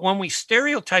 But when we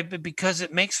stereotype it because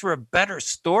it makes for a better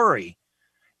story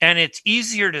and it's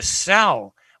easier to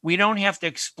sell, we don't have to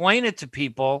explain it to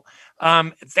people.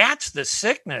 That's the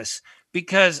sickness.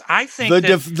 Because I think the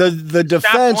defense,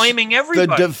 stop blaming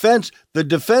everybody. The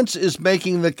defense is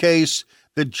making the case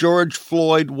that George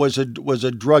Floyd was a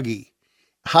druggie.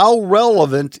 How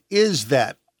relevant is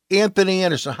that, Anthony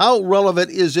Anderson? How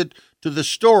relevant is it to the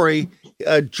story,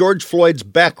 George Floyd's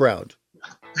background?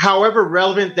 However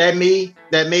relevant that may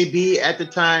be at the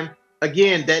time,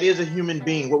 again, that is a human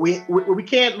being. What we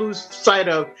can't lose sight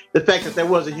of the fact that there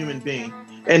was a human being.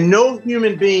 And no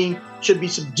human being should be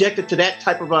subjected to that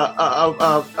type of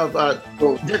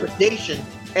degradation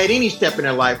at any step in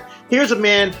their life. Here's a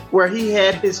man where he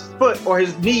had his foot or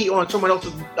his knee on someone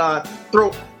else's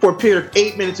throat for a period of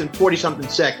 8 minutes and 40-something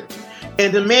seconds.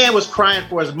 And the man was crying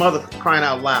for his mother, crying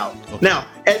out loud. Okay. Now,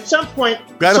 at some point,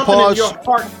 in your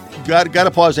heart... Got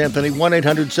to pause, Anthony.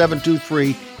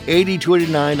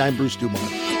 1-800-723-8289. I'm Bruce Dumont.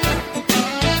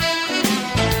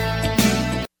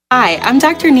 Hi, I'm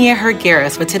Dr. Nia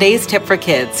Hurd-Garris with today's tip for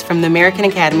kids from the American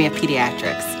Academy of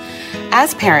Pediatrics.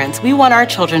 As parents, we want our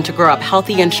children to grow up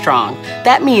healthy and strong.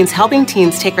 That means helping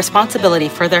teens take responsibility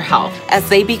for their health as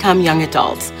they become young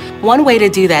adults. One way to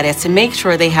do that is to make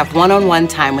sure they have one-on-one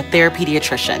time with their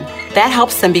pediatrician. That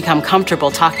helps them become comfortable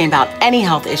talking about any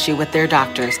health issue with their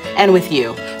doctors and with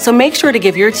you. So make sure to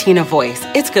give your teen a voice.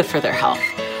 It's good for their health.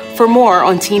 For more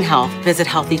on teen health, visit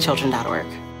healthychildren.org.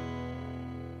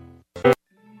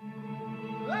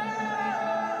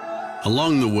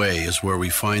 Along the way is where we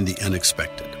find the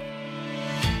unexpected.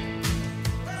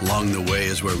 Along the way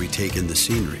is where we take in the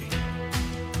scenery,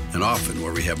 and often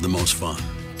where we have the most fun.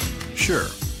 Sure,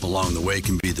 along the way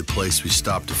can be the place we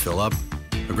stop to fill up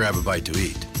or grab a bite to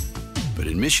eat. But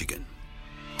in Michigan,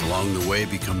 along the way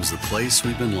becomes the place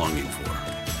we've been longing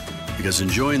for. Because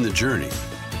enjoying the journey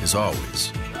is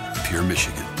always pure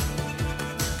Michigan.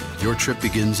 Your trip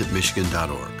begins at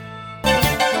Michigan.org.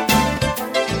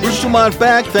 Bruce Dumont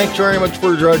back. Thanks very much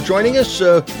for joining us.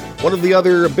 One of the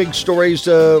other big stories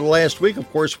last week,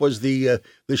 of course, was the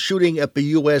shooting at the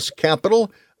U.S.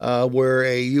 Capitol, where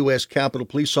a U.S. Capitol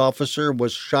police officer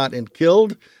was shot and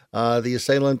killed. The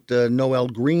assailant, Noel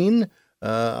Green,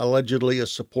 allegedly a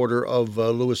supporter of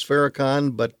Louis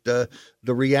Farrakhan, but the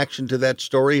reaction to that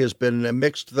story has been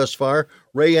mixed thus far.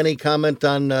 Ray, any comment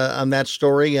on that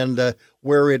story and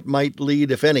where it might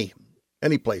lead, if any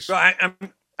place? So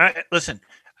listen.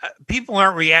 People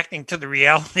aren't reacting to the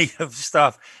reality of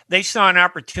stuff. They saw an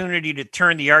opportunity to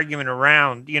turn the argument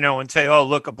around, and say, oh,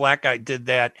 look, a black guy did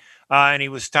that, and he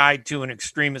was tied to an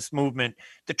extremist movement.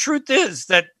 The truth is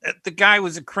that the guy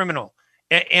was a criminal,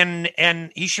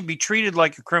 and he should be treated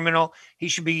like a criminal. He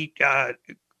should be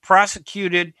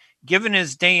prosecuted, given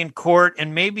his day in court,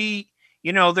 and maybe,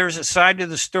 there's a side to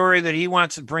the story that he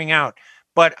wants to bring out.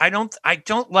 But I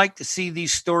don't like to see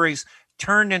these stories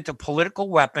turned into political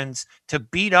weapons to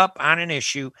beat up on an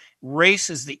issue. Race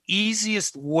is the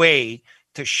easiest way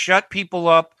to shut people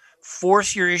up,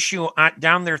 force your issue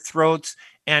down their throats,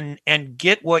 and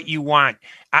get what you want.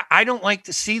 I don't like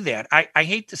to see that. I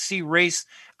hate to see race.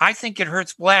 I think it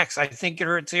hurts blacks. I think it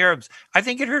hurts Arabs. I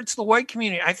think it hurts the white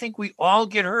community. I think we all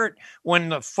get hurt when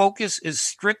the focus is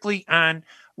strictly on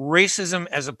racism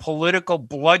as a political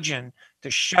bludgeon to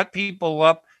shut people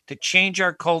up, to change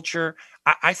our culture.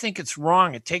 I think it's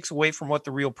wrong. It takes away from what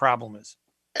the real problem is.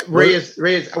 Reyes,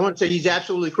 I want to say he's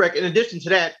absolutely correct. In addition to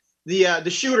that,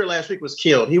 the shooter last week was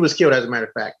killed. He was killed, as a matter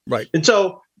of fact. Right. And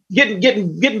so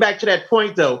getting back to that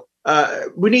point, though,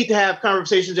 we need to have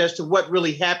conversations as to what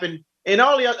really happened, and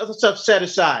all the other stuff set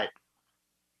aside.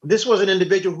 This was an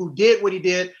individual who did what he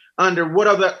did under what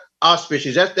other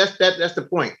auspices. That's the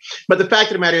point. But the fact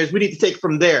of the matter is, we need to take it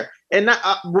from there. And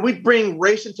when we bring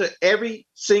race into every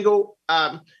single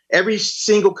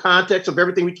context of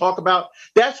everything we talk about,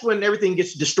 that's when everything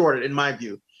gets distorted, in my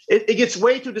view. It gets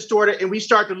way too distorted, and we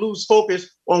start to lose focus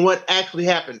on what actually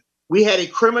happened. We had a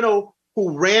criminal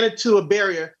who ran into a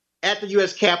barrier at the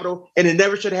U.S. Capitol, and it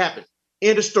never should happen.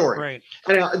 End of story. Right.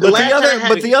 And the last time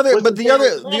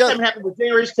happened was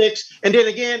January 6th, and then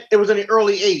again, it was in the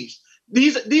early 80s.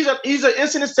 These are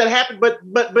incidents that happen, but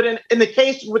in the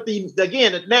case with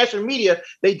the national media,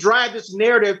 they drive this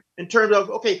narrative in terms of,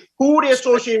 okay, who they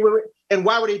associate with it and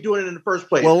why were they doing it in the first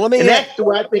place? Well, that's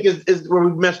what I think is where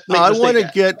we make I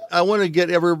want to get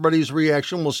everybody's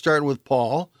reaction. We'll start with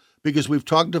Paul, because we've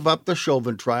talked about the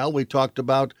Chauvin trial. We talked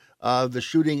about the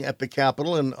shooting at the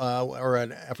Capitol, and or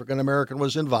an African American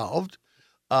was involved,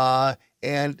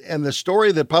 and the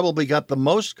story that probably got the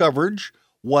most coverage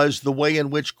was the way in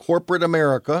which corporate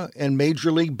America and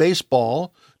Major League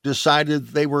Baseball decided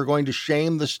they were going to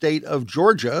shame the state of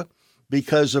Georgia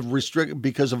because of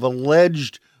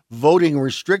alleged voting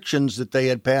restrictions that they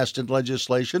had passed in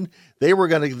legislation. They were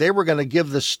going to give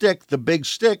the big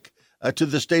stick to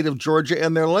the state of Georgia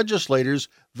and their legislators,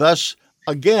 thus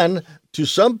again, to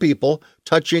some people,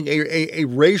 touching a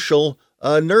racial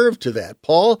nerve to that.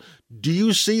 Paul, do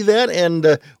you see that?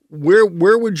 And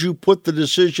where would you put the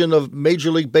decision of Major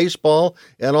League Baseball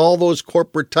and all those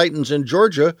corporate titans in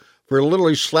Georgia for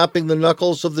literally slapping the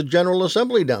knuckles of the General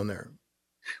Assembly down there?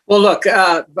 Well, look,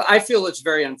 I feel it's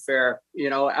very unfair.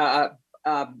 I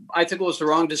think it was the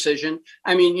wrong decision.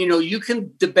 I mean, you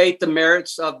can debate the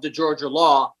merits of the Georgia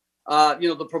law.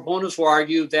 The proponents will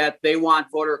argue that they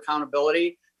want voter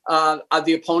accountability.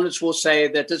 The opponents will say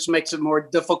that this makes it more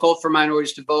difficult for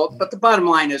minorities to vote. But the bottom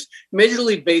line is Major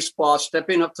League Baseball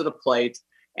stepping up to the plate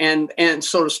and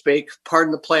so to speak,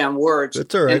 pardon the play on words,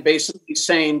 that's all right, and basically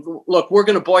saying, look, we're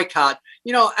going to boycott.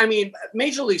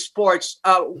 Major League Sports,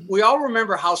 we all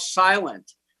remember how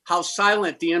silent the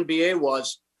NBA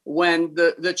was when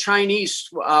the Chinese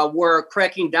were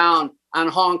cracking down on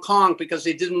Hong Kong because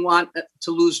they didn't want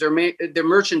to lose their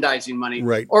merchandising money,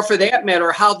 right? Or for that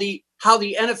matter, how the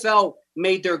NFL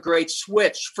made their great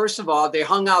switch. First of all, they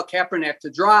hung out Kaepernick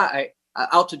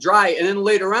out to dry, and then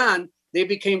later on, they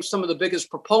became some of the biggest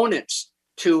proponents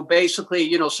to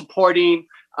basically, supporting,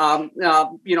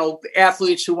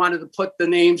 athletes who wanted to put the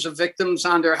names of victims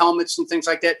on their helmets and things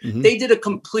like that. Mm-hmm. They did a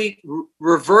complete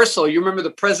reversal. You remember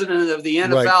the president of the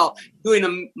NFL doing a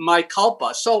mea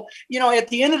culpa. So, at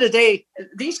the end of the day,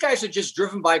 these guys are just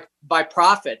driven by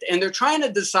profit, and they're trying to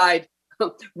decide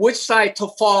which side to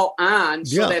fall on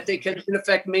so that they can, in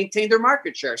effect, maintain their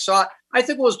market share. So I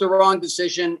think it was the wrong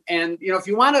decision. And, if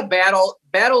you want to battle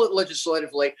it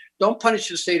legislatively, don't punish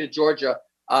the state of Georgia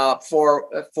for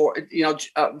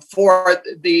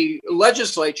the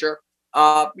legislature,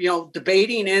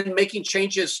 debating and making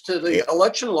changes to the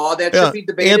election law that should be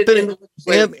debated in the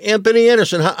legislature. Anthony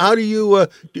Anderson, how do you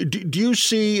do you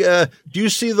see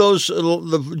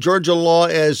the Georgia law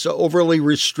as overly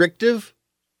restrictive?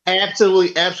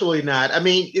 Absolutely not. I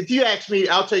mean, if you ask me,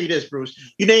 I'll tell you this, Bruce.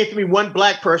 You name to me one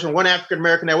black person, one African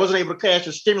American that wasn't able to cash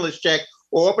a stimulus check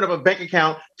or open up a bank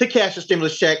account to cash a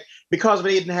stimulus check because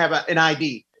they didn't have an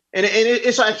ID. And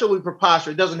it's absolutely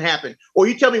preposterous. It doesn't happen. Or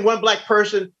you tell me one black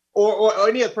person or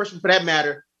any other person for that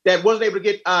matter that wasn't able to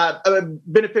get a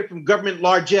benefit from government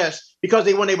largesse because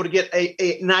they weren't able to get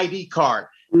an ID card.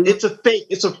 Mm-hmm. It's a fake.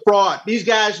 It's a fraud. These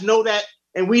guys know that,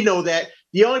 and we know that.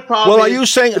 The only problem are you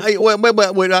saying, wait,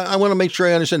 I want to make sure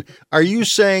I understand. Are you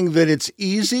saying that it's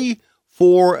easy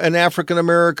for an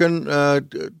African-American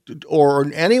or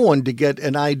anyone to get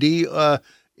an ID in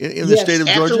the state of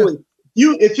Georgia? Absolutely.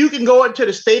 If you can go into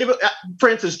the state of, for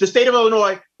instance, the state of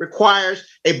Illinois requires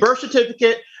a birth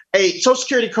certificate, a Social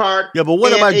Security card. Yeah, but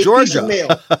what about Georgia? Mail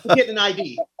to get an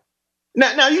ID.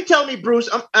 Now you tell me, Bruce.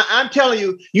 I'm telling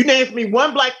you. You named me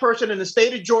one black person in the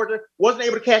state of Georgia wasn't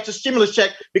able to cash a stimulus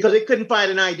check because they couldn't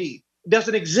find an ID. It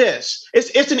doesn't exist.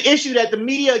 It's an issue that the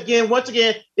media once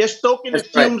again, they're stoking the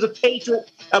fumes of hatred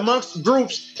amongst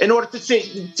groups in order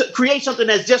to create something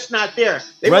that's just not there.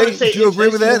 They want to say, do you agree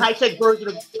with that? A high-tech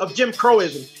version of Jim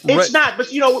Crowism. It's not. But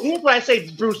here's what I say,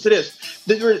 Bruce, to this: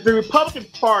 the Republican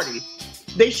Party.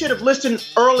 They should have listened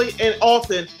early and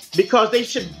often because they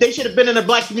should have been in the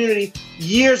black community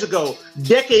years ago,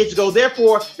 decades ago.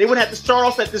 Therefore, they wouldn't have to start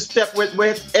off at this step with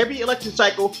every election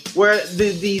cycle where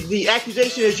the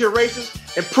accusation is you're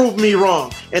racist and prove me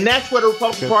wrong. And that's where the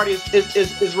Republican Party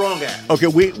is wrong at. Okay,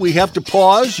 we have to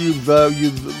pause. You've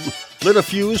lit a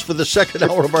fuse for the second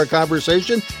hour of our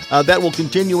conversation. That will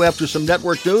continue after some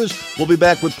network news. We'll be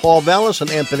back with Paul Vallis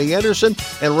and Anthony Anderson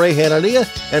and Ray Hanania.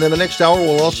 And in the next hour,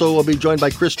 we'll also be joined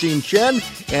by Christine Chen,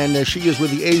 and she is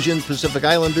with the Asian Pacific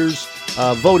Islanders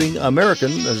voting in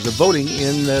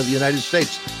the United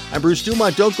States. I'm Bruce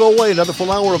Dumont. Don't go away. Another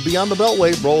full hour of Beyond the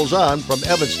Beltway rolls on from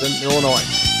Evanston,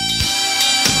 Illinois.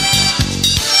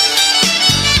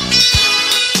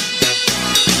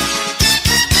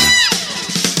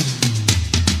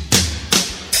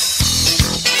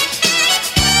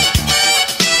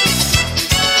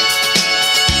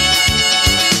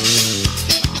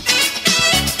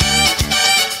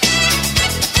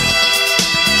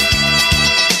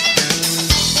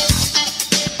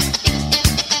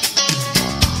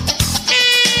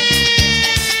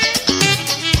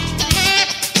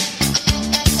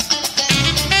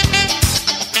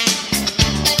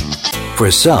 For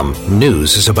some,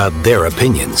 news is about their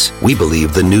opinions. We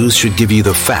believe the news should give you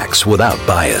the facts without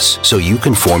bias, so you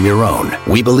can form your own.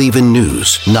 We believe in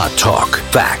news, not talk.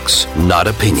 Facts, not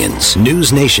opinions.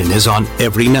 News Nation is on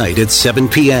every night at 7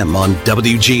 p.m. on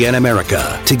WGN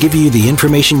America to give you the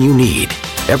information you need.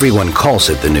 Everyone calls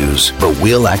it the news, but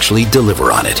we'll actually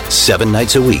deliver on it 7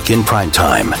 nights a week in prime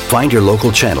time. Find your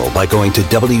local channel by going to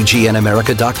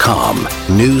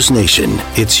WGNAmerica.com. News Nation.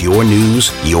 It's your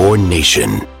news, your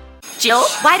nation. Jill,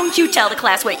 why don't you tell the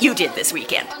class what you did this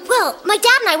weekend? Well, my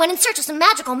dad and I went in search of some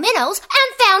magical minnows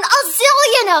and found a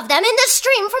zillion of them in the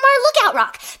stream from our lookout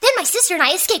rock. Then my sister and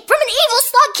I escaped from an evil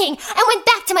slug king and went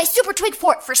back to my super twig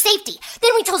fort for safety.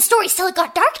 Then we told stories till it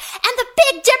got dark, and the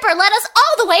Big Dipper led us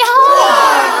all the way home.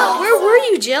 Wow. Where were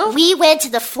you, Jill? We went to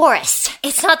the forest.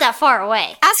 It's not that far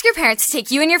away. Ask your parents to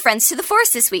take you and your friends to the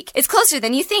forest this week. It's closer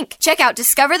than you think. Check out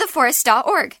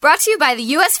discovertheforest.org. Brought to you by the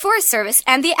U.S. Forest Service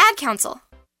and the Ad Council.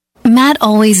 Matt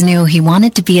always knew he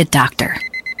wanted to be a doctor.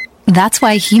 That's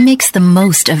why he makes the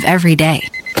most of every day.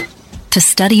 To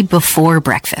study before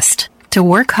breakfast, to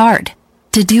work hard,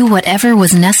 to do whatever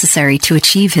was necessary to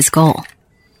achieve his goal.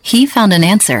 He found an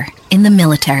answer in the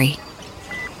military.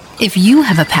 If you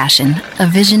have a passion, a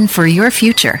vision for your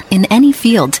future in any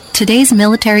field to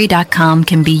Today'sMilitary.com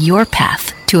can be your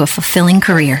path to a fulfilling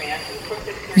career.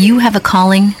 You have a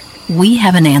calling, we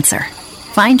have an answer.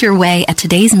 Find your way at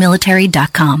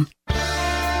Today'sMilitary.com.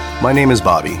 My name is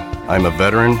Bobby. I'm a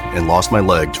veteran and lost my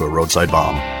leg to a roadside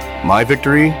bomb. My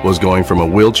victory was going from a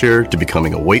wheelchair to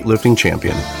becoming a weightlifting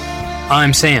champion.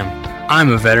 I'm Sam. I'm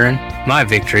a veteran. My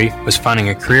victory was finding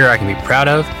a career I can be proud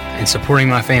of and supporting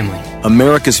my family.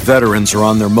 America's veterans are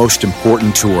on their most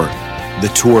important tour,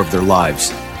 the tour of their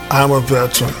lives. I'm a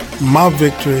veteran. My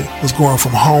victory was going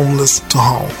from homeless to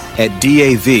home. At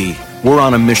DAV, we're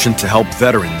on a mission to help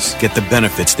veterans get the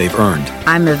benefits they've earned.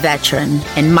 I'm a veteran,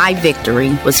 and my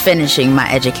victory was finishing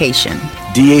my education.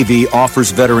 DAV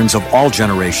offers veterans of all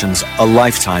generations a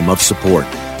lifetime of support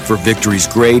for victories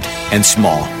great and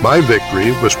small. My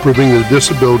victory was proving that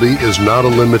disability is not a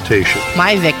limitation.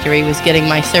 My victory was getting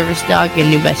my service dog a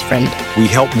new best friend. We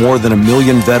help more than 1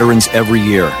 million veterans every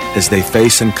year as they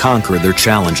face and conquer their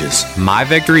challenges. My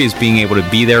victory is being able to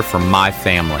be there for my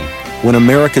family. When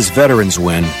America's veterans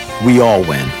win, we all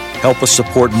win. Help us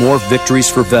support more victories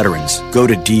for veterans. Go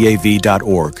to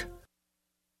DAV.org.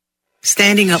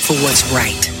 Standing up for what's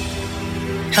right.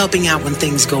 Helping out when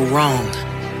things go wrong.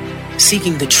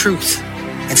 Seeking the truth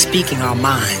and speaking our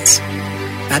minds.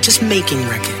 Not just making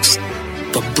records,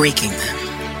 but breaking them.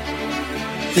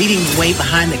 Leading the way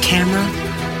behind the camera,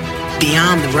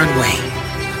 beyond the runway,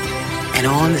 and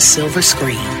on the silver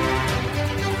screen.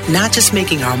 Not just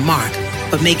making our mark,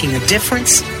 but making a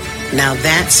difference. Now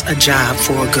that's a job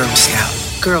for a Girl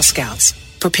Scout. Girl Scouts,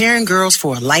 preparing girls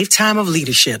for a lifetime of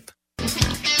leadership.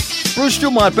 Bruce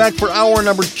Dumont back for hour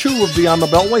number 2 of Beyond the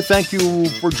Beltway. Thank you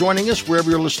for joining us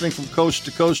wherever you're listening from coast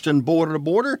to coast and border to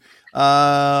border.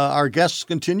 Our guests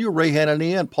continue, Ray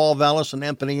Hanania and Paul Vallis and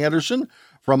Anthony Anderson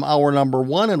from hour number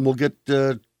 1, and we'll get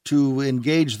to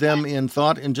engage them in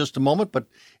thought in just a moment. But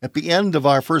at the end of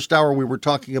our first hour, we were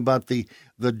talking about the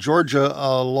Georgia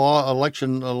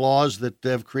election laws that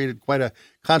have created quite a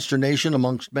consternation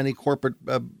amongst many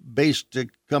corporate-based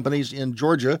companies in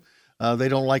Georgia. They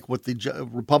don't like what the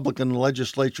Republican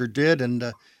legislature did, and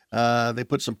they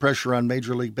put some pressure on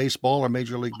Major League Baseball, or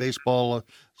Major League Baseball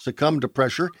succumbed to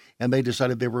pressure, and they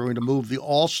decided they were going to move the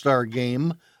All-Star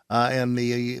game and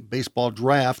the baseball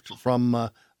draft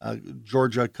from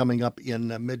Georgia coming up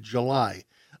in mid-July.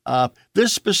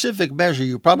 This specific measure,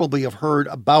 you probably have heard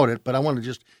about it, but I want to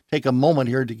just take a moment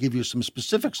here to give you some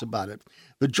specifics about it.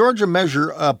 The Georgia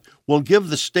measure will give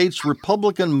the state's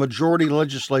Republican majority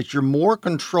legislature more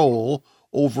control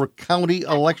over county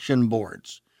election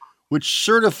boards, which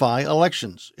certify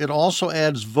elections. It also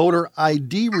adds voter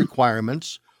ID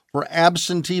requirements for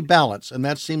absentee ballots, and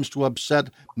that seems to upset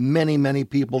many, many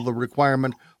people, the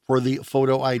requirement for the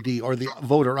photo ID or the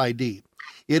voter ID.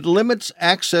 It limits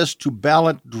access to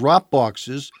ballot drop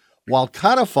boxes while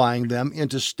codifying them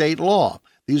into state law.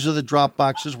 These are the drop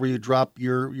boxes where you drop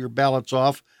your ballots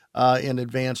off in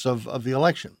advance of the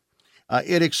election.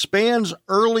 It expands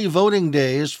early voting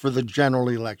days for the general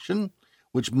election,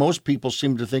 which most people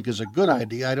seem to think is a good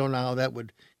idea. I don't know how that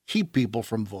would keep people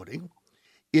from voting.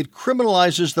 It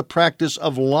criminalizes the practice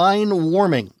of line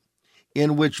warming,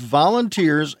 in which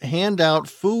volunteers hand out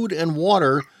food and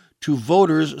water to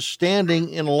voters standing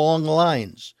in long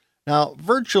lines. Now,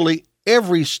 virtually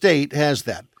every state has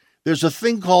that. There's a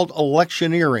thing called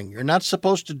electioneering. You're not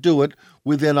supposed to do it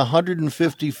within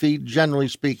 150 feet, generally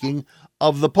speaking,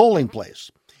 of the polling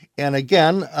place. And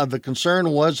again, the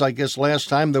concern was, I guess last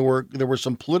time there were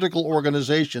some political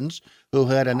organizations who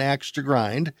had an axe to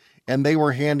grind, and they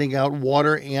were handing out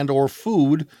water and or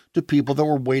food to people that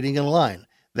were waiting in line.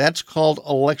 That's called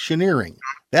electioneering.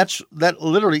 That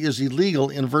literally is illegal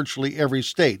in virtually every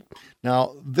state.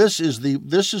 Now, this is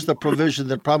the provision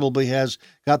that probably has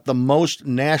got the most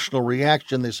national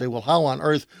reaction. They say, well, how on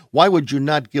earth, why would you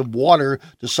not give water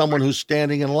to someone who's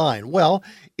standing in line? Well,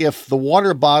 if the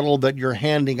water bottle that you're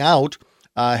handing out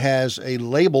has a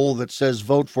label that says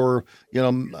vote for,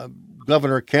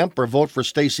 Governor Kemp or vote for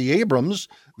Stacey Abrams,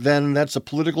 then that's a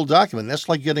political document. That's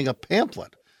like getting a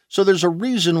pamphlet. So there's a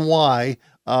reason why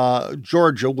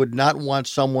Georgia would not want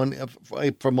someone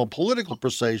from a political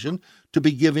persuasion to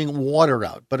be giving water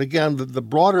out. But again, the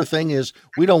broader thing is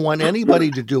we don't want anybody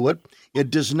to do it. It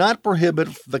does not prohibit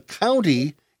the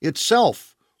county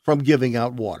itself from giving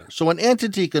out water. So an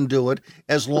entity can do it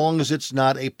as long as it's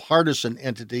not a partisan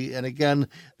entity. And again,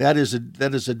 that's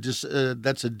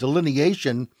a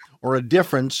delineation or a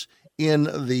difference in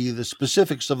the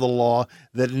specifics of the law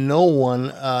that no one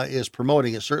is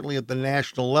promoting. It certainly at the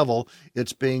national level,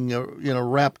 it's being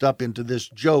wrapped up into this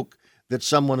joke that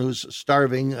someone who's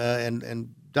starving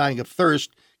and dying of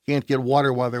thirst can't get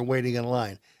water while they're waiting in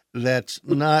line. That's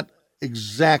not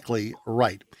exactly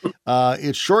right.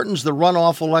 It shortens the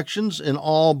runoff elections in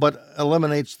all but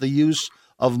eliminates the use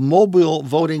of mobile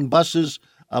voting buses,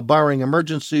 barring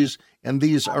emergencies, and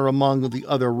these are among the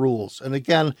other rules. And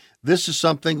again, this is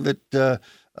something that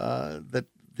that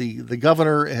the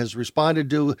governor has responded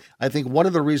to. I think one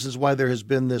of the reasons why there has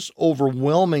been this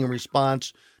overwhelming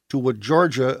response to what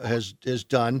Georgia has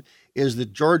done is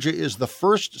that Georgia is the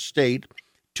first state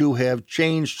to have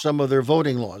changed some of their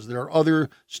voting laws. There are other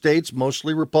states,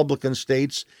 mostly Republican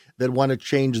states, that want to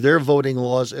change their voting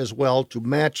laws as well to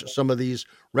match some of these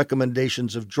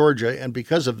recommendations of Georgia. And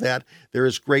because of that, there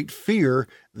is great fear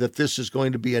that this is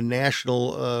going to be a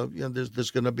national,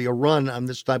 there's going to be a run on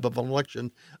this type of election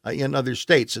in other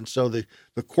states. And so the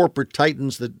corporate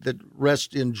titans that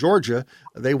rest in Georgia,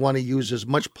 they want to use as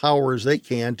much power as they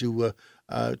can to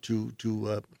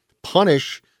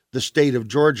punish the state of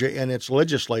Georgia and its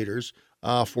legislators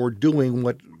for doing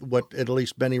what at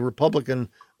least many Republican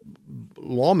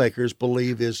lawmakers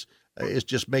believe is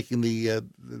just making the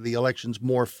elections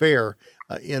more fair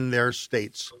in their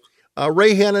states.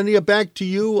 Ray Hanania, back to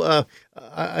you.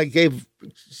 I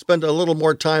spent a little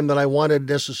more time than I wanted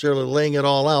necessarily laying it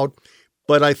all out,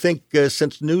 but I think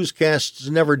since newscasts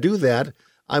never do that,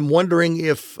 I'm wondering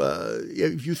if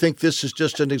you think this is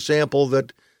just an example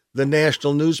that the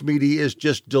national news media is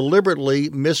just deliberately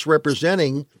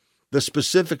misrepresenting the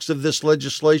specifics of this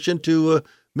legislation to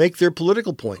make their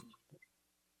political point.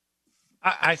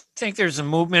 I think there's a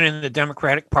movement in the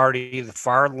Democratic Party, the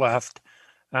far left.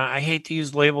 I hate to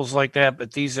use labels like that,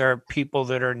 but these are people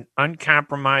that are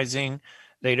uncompromising.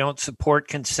 They don't support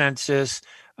consensus.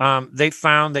 They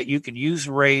found that you could use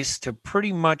race to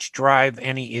pretty much drive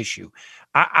any issue.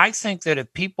 I think that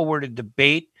if people were to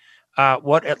debate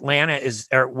what Atlanta is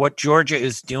or what Georgia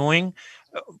is doing,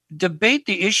 debate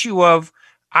the issue of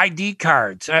ID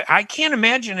cards. I can't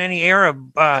imagine any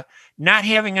Arab not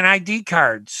having an ID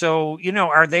card. So,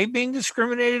 are they being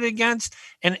discriminated against?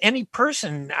 And any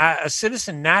person, a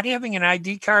citizen not having an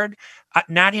ID card,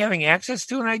 not having access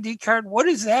to an ID card, what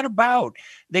is that about?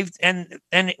 And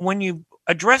when you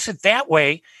address it that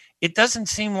way, it doesn't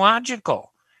seem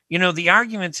logical. The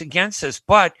arguments against this,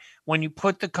 but when you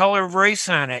put the color of race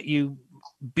on it, you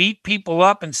beat people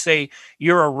up and say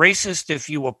you're a racist if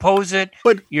you oppose it,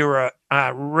 but you're a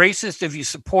racist if you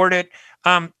support it.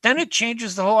 Then it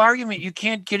changes the whole argument. You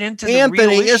can't get into the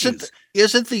real issues.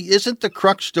 Isn't the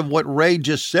crux of what Ray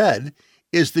just said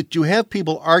is that you have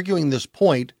people arguing this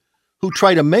point who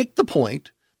try to make the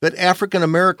point that African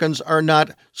Americans are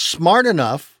not smart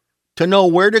enough to know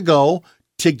where to go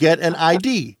to get an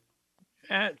ID.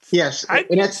 Yes,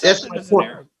 and that's my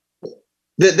point.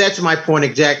 That's my point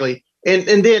exactly. And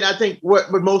then I think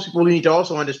what most people need to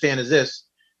also understand is this.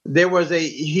 There was a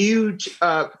huge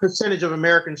percentage of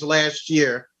Americans last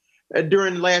year,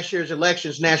 during last year's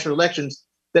elections, national elections,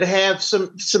 that have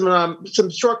some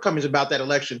shortcomings about that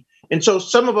election. And so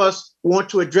some of us want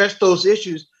to address those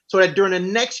issues so that during the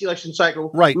next election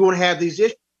cycle, we won't have these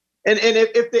issues. And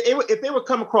if they would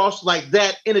come across like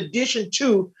that, in addition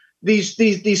to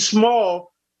these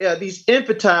small, these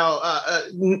infantile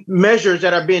measures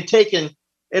that are being taken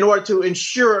in order to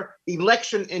ensure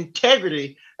election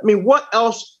integrity. I mean, what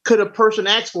else could a person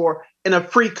ask for in a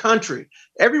free country?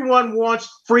 Everyone wants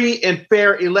free and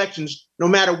fair elections, no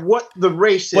matter what the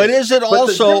race is. But is it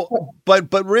also,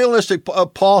 but realistic,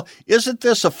 Paul, isn't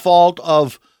this a fault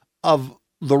of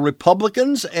the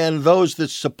Republicans and those that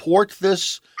support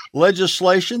this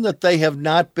legislation, that they have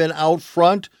not been out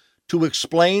front to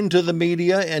explain to the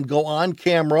media and go on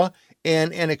camera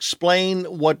and explain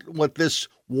what this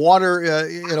water,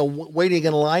 waiting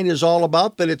in line is all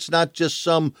about? That it's not just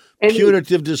some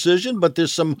punitive decision, but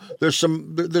there's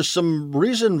some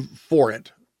reason for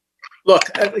it. Look,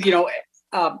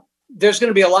 there's going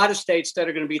to be a lot of states that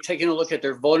are going to be taking a look at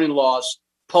their voting laws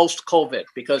post-COVID,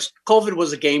 because COVID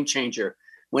was a game changer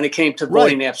when it came to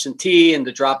voting absentee and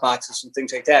the drop boxes and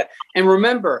things like that. And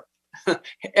remember,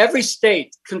 every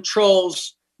state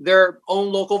controls their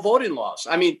own local voting laws.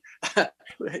 I mean,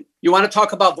 you want to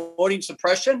talk about voting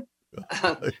suppression?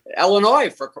 Illinois,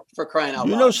 for crying out loud.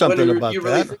 You know something about you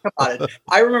really that. Think about it.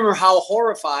 I remember how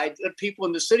horrified the people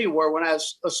in the city were when I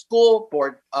was a school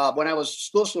board, when I was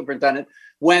school superintendent,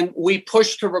 when we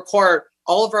pushed to require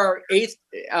all of our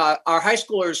high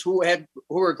schoolers who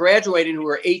were graduating, who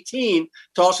were 18,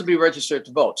 to also be registered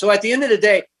to vote. So at the end of the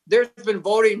day, there's been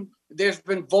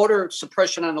voter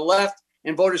suppression on the left,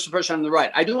 and voter suppression on the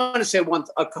right. I do want to say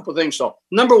a couple of things though.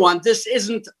 Number one, this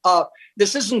isn't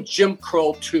Jim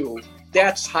Crow 2.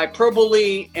 That's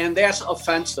hyperbole and that's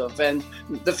offensive. And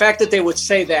the fact that they would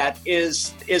say that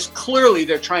is clearly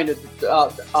they're trying to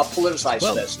politicize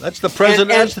this. That's the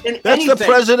president. That's the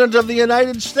president of the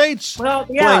United States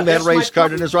playing that race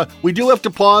card in his right. We do have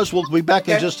to pause. We'll be back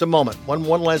in just a moment. One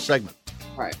last segment.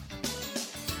 All right.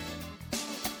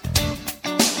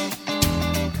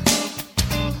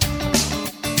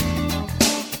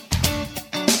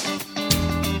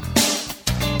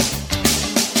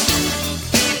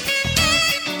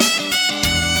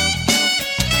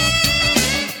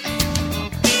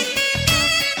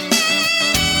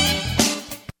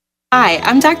 Hi,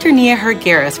 I'm Dr. Nia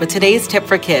Hergaris with today's tip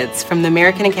for kids from the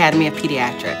American Academy of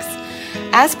Pediatrics.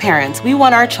 As parents, we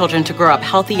want our children to grow up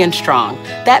healthy and strong.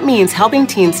 That means helping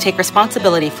teens take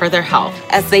responsibility for their health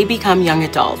as they become young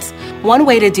adults. One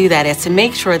way to do that is to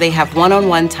make sure they have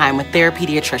one-on-one time with their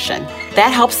pediatrician.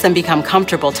 That helps them become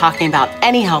comfortable talking about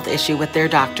any health issue with their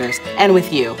doctors and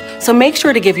with you. So make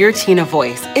sure to give your teen a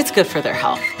voice. It's good for their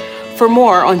health. For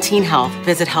more on teen health,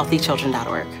 visit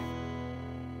healthychildren.org.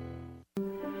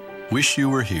 Wish you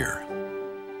were here.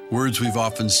 Words we've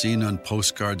often seen on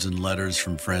postcards and letters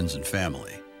from friends and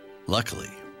family. Luckily,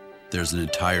 there's an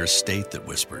entire state that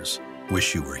whispers,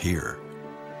 wish you were here.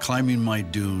 Climbing my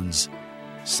dunes,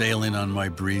 sailing on my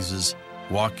breezes,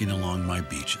 walking along my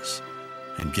beaches,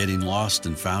 and getting lost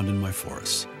and found in my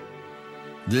forests.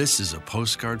 This is a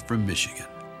postcard from Michigan,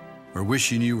 where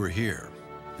wishing you were here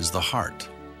is the heart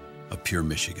of pure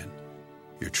Michigan.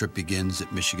 Your trip begins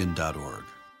at michigan.org.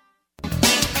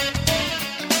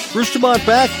 Bruce Dumont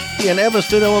back in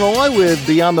Evanston, Illinois with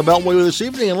Beyond the Beltway this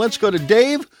evening. And let's go to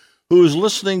Dave, who's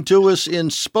listening to us in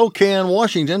Spokane,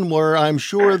 Washington, where I'm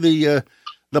sure the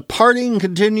partying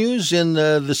continues in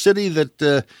the city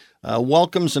that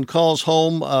welcomes and calls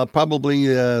home probably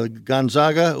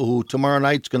Gonzaga, who tomorrow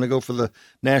night's going to go for the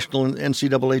National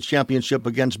NCAA Championship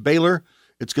against Baylor.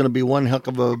 It's going to be one heck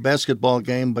of a basketball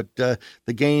game, but the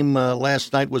game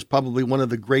last night was probably one of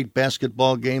the great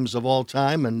basketball games of all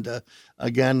time. And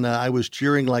again, I was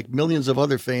cheering like millions of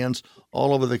other fans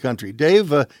all over the country.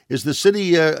 Dave, is the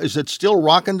city, is it still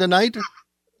rocking tonight?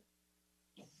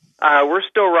 We're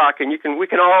still rocking. We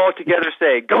can all together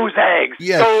say, "Go Zags!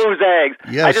 Yes. Go Zags!"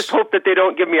 Yes. I just hope that they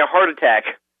don't give me a heart attack.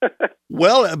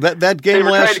 Well, that game they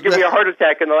were trying to give me a heart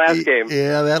attack in the last game.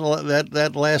 Yeah,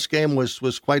 that last game was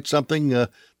quite something.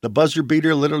 The buzzer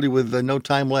beater, literally with no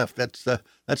time left. That's the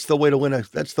way to win.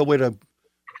 That's the way to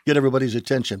get everybody's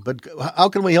attention. But how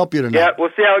can we help you tonight? Yeah,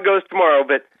 we'll see how it goes tomorrow.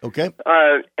 But okay.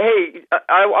 Hey,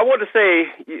 I want to say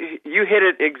you hit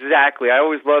it exactly. I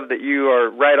always love that you are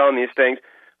right on these things.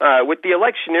 With the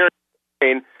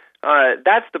electioneering,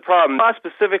 that's the problem. Not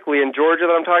specifically in Georgia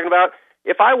that I'm talking about.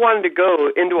 If I wanted to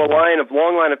go into a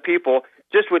long line of people,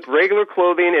 just with regular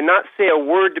clothing and not say a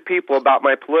word to people about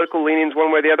my political leanings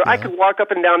one way or the other, I could walk up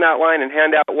and down that line and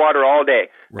hand out water all day,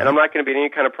 and I'm not going to be in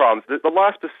any kind of problems. The law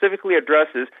specifically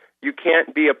addresses you can't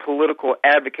be a political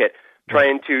advocate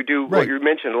trying to do what you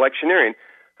mentioned, electioneering.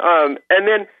 And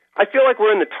then I feel like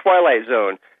we're in the twilight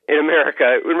zone in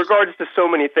America in regards to so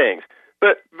many things.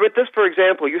 But this, for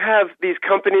example, you have these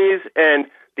companies and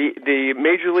the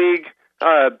Major League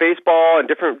baseball and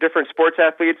different sports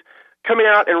athletes coming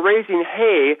out and raising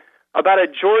hay about a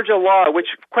Georgia law,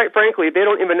 which, quite frankly, they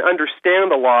don't even understand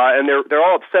the law, and they're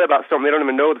all upset about something. They don't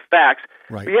even know the facts.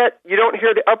 Right. But yet, you don't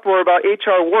hear the uproar about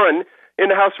H.R. 1 in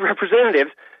the House of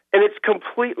Representatives, and it's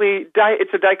completely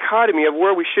it's a dichotomy of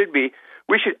where we should be.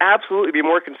 We should absolutely be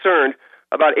more concerned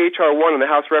about H.R. 1 in the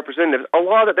House of Representatives, a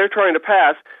law that they're trying to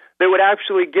pass that would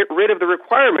actually get rid of the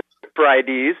requirement for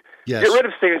IDs, get rid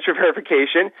of signature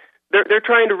verification. They're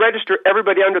trying to register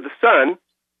everybody under the sun.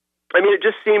 I mean, it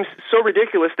just seems so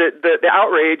ridiculous that the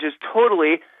outrage is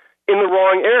totally in the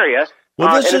wrong area.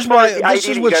 Well, this is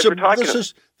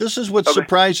what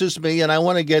surprises me, and I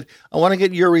want to get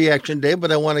your reaction, Dave,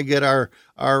 but I want to get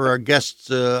our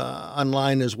guests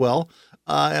online as well.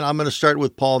 And I'm going to start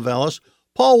with Paul Vallis.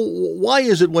 Paul, why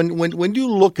is it when you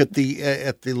look at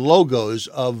the logos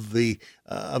of the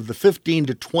 15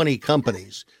 to 20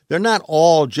 companies, they're not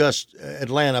all just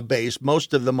Atlanta-based.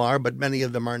 Most of them are, but many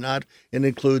of them are not. It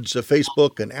includes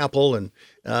Facebook and Apple and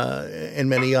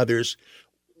many others.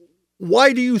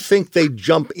 Why do you think they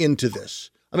jump into this?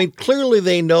 I mean, clearly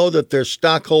they know that their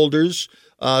stockholders.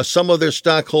 Some of their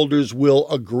stockholders will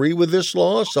agree with this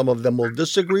law. Some of them will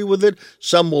disagree with it.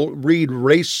 Some will read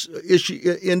race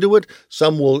issue into it.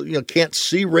 Some will can't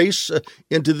see race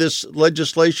into this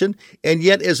legislation. And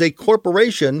yet, as a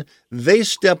corporation, they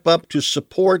step up to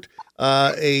support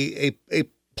a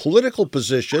political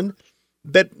position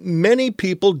that many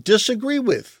people disagree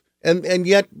with, and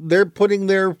yet they're putting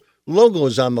their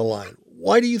logos on the line.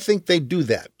 Why do you think they do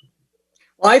that?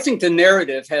 Well, I think the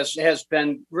narrative has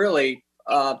been really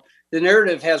the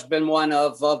narrative has been one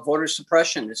of voter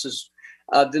suppression. This is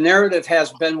the narrative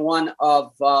has been one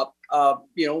of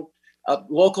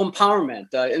local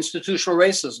empowerment, institutional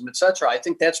racism, etc. I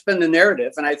think that's been the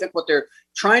narrative, and I think what they're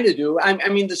trying to do. I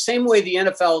mean, the same way the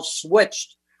NFL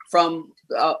switched from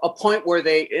a point where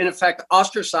they, in effect,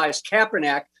 ostracized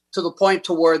Kaepernick to the point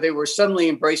to where they were suddenly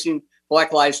embracing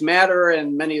Black Lives Matter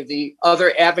and many of the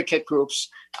other advocate groups,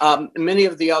 many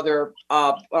of the other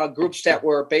groups that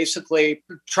were basically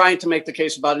trying to make the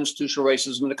case about institutional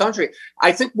racism in the country.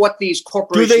 I think what these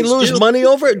corporations do, they lose money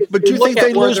over it? But do you think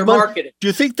they lose money? Marketing. Do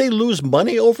you think they lose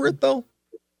money over it, though?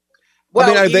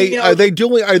 Well, I mean, are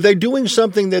they doing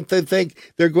something that they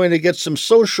think they're going to get some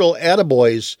social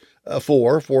attaboys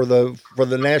for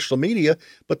the national media?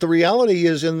 But the reality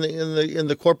is, in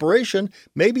the corporation,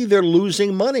 maybe they're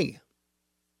losing money.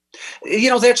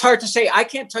 That's hard to say. I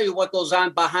can't tell you what goes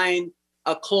on behind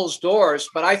closed doors,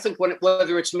 but I think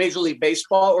whether it's Major League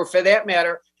Baseball or, for that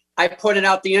matter, I pointed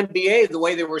out the NBA, the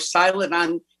way they were silent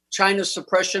on China's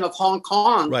suppression of Hong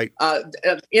Kong, right?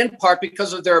 In part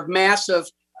because of their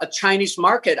massive Chinese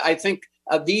market. I think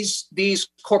these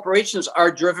corporations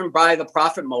are driven by the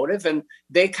profit motive, and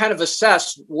they kind of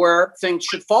assess where things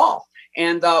should fall,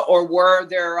 and or where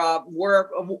they're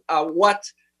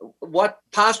what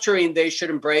posturing they should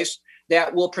embrace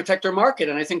that will protect their market.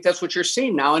 And I think that's what you're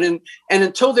seeing now. And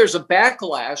until there's a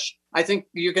backlash, I think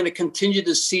you're going to continue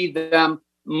to see them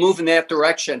move in that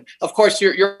direction. Of course,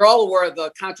 you're all aware of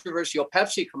the controversial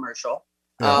Pepsi commercial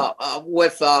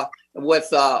with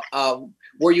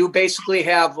where you basically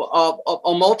have a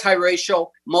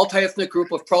multiracial, multi-ethnic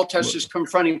group of protesters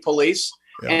confronting police.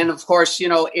 Yeah. And of course,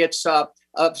 it's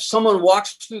someone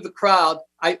walks through the crowd.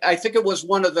 I think it was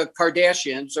one of the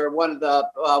Kardashians or one of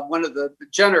the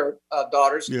Jenner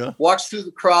daughters walks through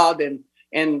the crowd and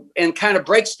kind of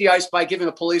breaks the ice by giving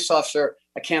a police officer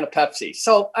a can of Pepsi.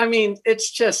 So I mean,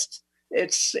 it's just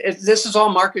this is all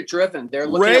market driven. They're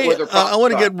looking at where their profits I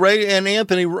want to get Ray and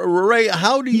Anthony. Ray,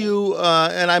 how do you?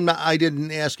 And I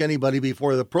didn't ask anybody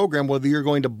before the program whether you're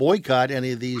going to boycott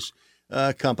any of these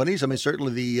companies. I mean,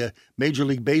 certainly the Major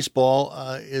League Baseball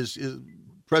is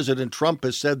President Trump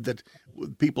has said that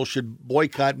people should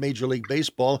boycott Major League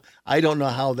Baseball. I don't know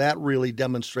how that really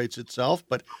demonstrates itself,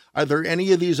 but are there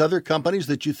any of these other companies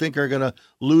that you think are going to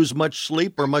lose much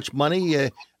sleep or much money,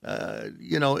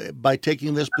 by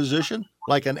taking this position,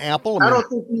 like an Apple? I don't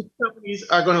think these companies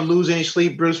are going to lose any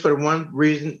sleep, Bruce, for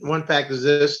one fact is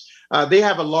this. They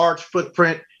have a large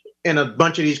footprint in a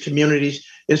bunch of these communities.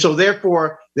 And so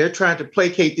therefore, they're trying to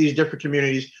placate these different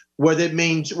communities, whether it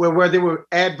means whether they will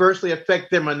adversely affect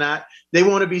them or not. They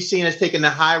want to be seen as taking the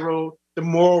high road, the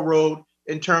moral road,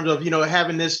 in terms of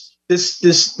having this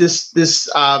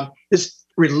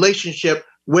relationship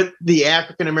with the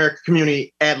African American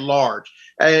community at large,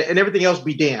 and everything else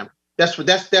be damned. That's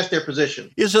their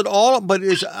position. Is it all? But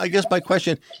I guess my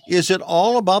question is: it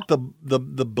all about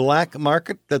the black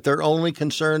market, that they're only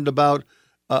concerned about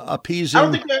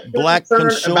appeasing black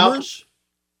consumers?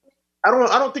 I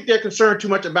don't think they're concerned too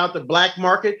much about the black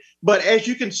market, but as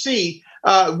you can see,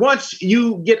 once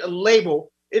you get a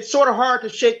label, it's sort of hard to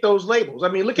shake those labels. I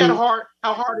mean, look at how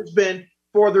hard it's been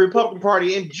for the Republican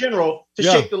Party in general to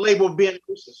shake the label of being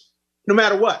racist, no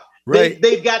matter what. Right.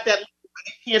 They've got that,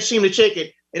 they can't seem to shake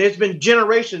it, and it's been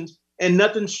generations, and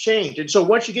nothing's changed. And so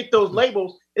once you get those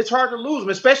labels, it's hard to lose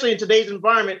them, especially in today's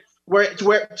environment where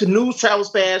news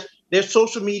travels fast. There's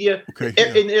social media, and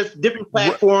there's different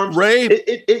platforms. Ray,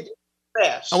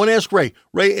 fast. I want to ask Ray.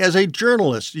 Ray, as a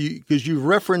journalist, because you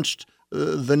referenced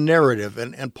the narrative,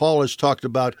 and Paul has talked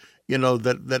about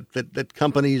that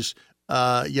companies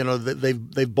that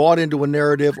they've bought into a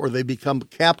narrative, or they become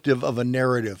captive of a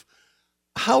narrative.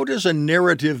 How does a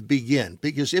narrative begin?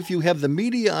 Because if you have the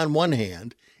media on one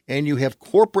hand and you have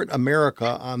corporate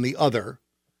America on the other,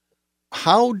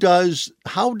 how does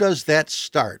that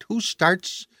start? Who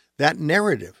starts that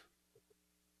narrative?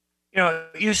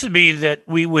 It used to be that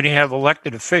we would have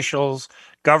elected officials,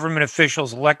 government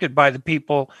officials elected by the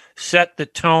people, set the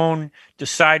tone,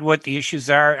 decide what the issues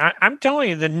are. I'm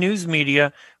telling you, the news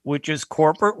media, which is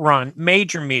corporate run,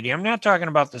 major media, I'm not talking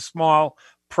about the small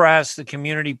press, the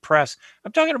community press.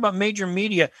 I'm talking about major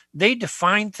media. They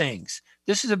define things.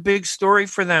 This is a big story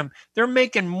for them. They're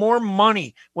making more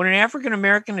money. When an African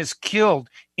American is killed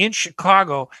in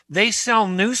Chicago, they sell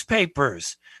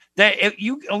newspapers. That if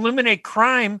you eliminate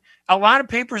crime, a lot of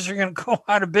papers are going to go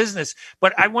out of business.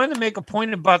 But I wanted to make a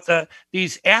point about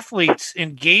these athletes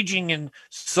engaging in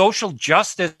social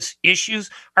justice issues.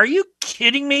 Are you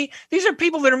kidding me? These are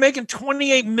people that are making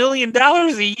 $28 million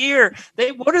a year.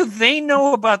 What do they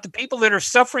know about the people that are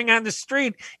suffering on the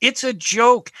street? It's a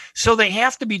joke. So they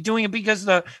have to be doing it because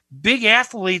the big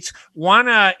athletes want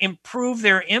to improve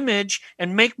their image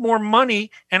and make more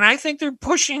money. And I think they're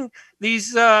pushing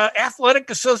these athletic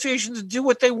associations to do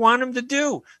what they want them to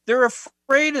do. They're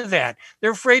afraid of that.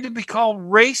 They're afraid to be called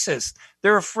racist.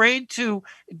 They're afraid to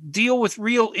deal with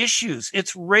real issues.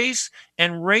 It's race,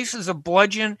 and race is a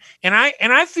bludgeon. And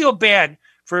I feel bad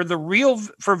for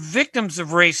victims of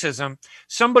racism,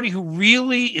 somebody who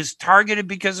really is targeted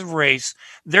because of race.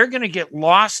 They're going to get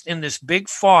lost in this big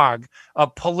fog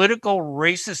of political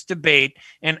racist debate,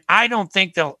 and I don't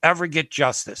think they'll ever get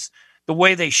justice the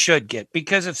way they should get,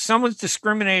 because if someone's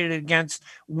discriminated against,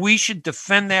 we should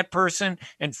defend that person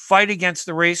and fight against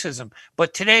the racism.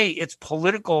 But today it's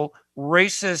political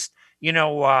racist,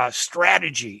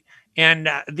 strategy. And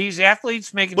these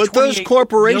athletes making, but those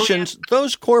corporations,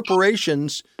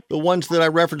 the ones that I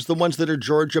referenced, the ones that are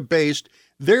Georgia based,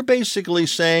 they're basically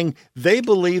saying they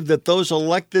believe that those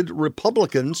elected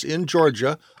Republicans in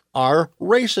Georgia are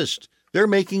racist. They're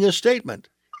making a statement.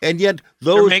 And yet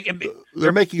they're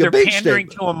making a big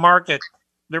statement. To a market.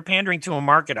 They're pandering to a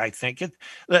market, I think.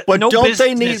 But don't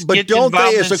they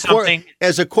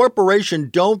as a corporation,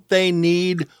 don't they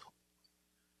need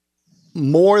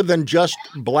more than just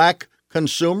black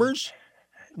consumers?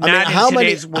 How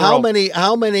many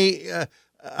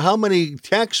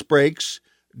tax breaks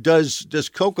does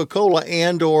Coca-Cola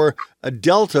and or a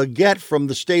Delta get from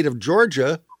the state of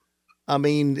Georgia? I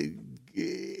mean,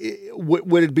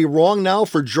 would it be wrong now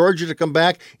for Georgia to come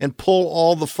back and pull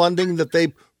all the funding that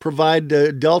they provide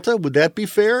Delta? Would that be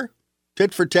fair?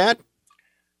 Tit for tat?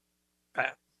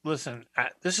 Listen,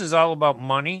 this is all about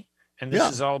money, and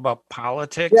this is all about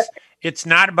politics. Yeah. It's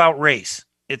not about race.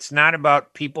 It's not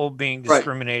about people being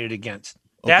discriminated against.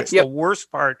 That's the worst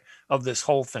part of this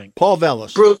whole thing. Paul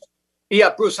Vallis. Bruce,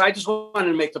 I just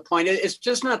wanted to make the point. It's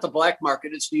just not the black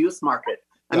market. It's the youth market.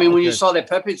 I mean, when you saw that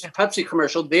Pepsi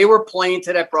commercial, they were playing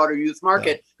to that broader youth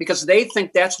market because they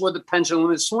think that's where the pendulum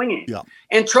is swinging. Yeah.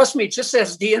 And trust me, just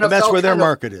as the NFL... And that's where their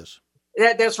market is.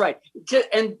 That's right.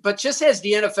 But just as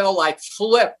the NFL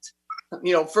flipped,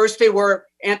 first they were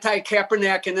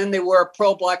anti-Kaepernick and then they were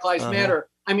pro-Black Lives Matter.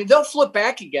 I mean, they'll flip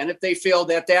back again if they feel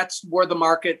that that's where the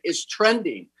market is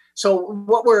trending. So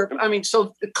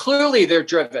so clearly they're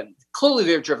driven. Clearly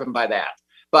they're driven by that.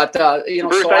 But,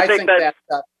 Bruce, so I think that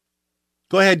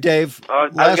Go ahead, Dave. I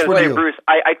was going to say, Bruce,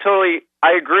 I agree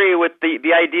with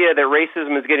the idea that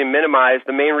racism is getting minimized.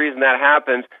 The main reason that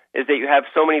happens is that you have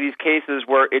so many of these cases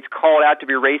where it's called out to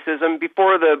be racism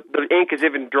before the ink is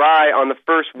even dry on the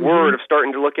first word of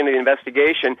starting to look into the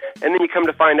investigation. And then you come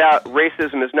to find out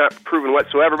racism is not proven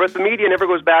whatsoever. But the media never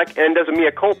goes back and does a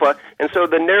mea culpa. And so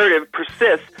the narrative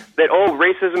persists that,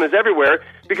 racism is everywhere,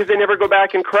 because they never go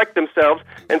back and correct themselves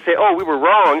and say, we were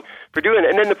wrong for doing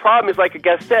it. And then the problem is, like a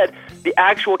guest said, the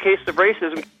actual cases of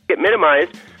racism get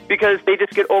minimized because they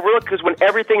just get overlooked, because when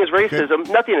everything is racism,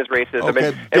 nothing is racism.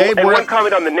 Okay. And one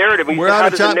comment on the narrative, when you say, how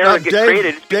does the narrative get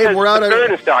created? It's Dave, we're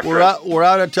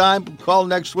out of time. Call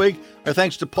next week. Our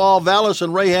thanks to Paul Vallis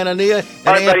and Ray Hanania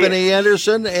and Anthony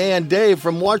Anderson and Dave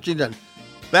from Washington.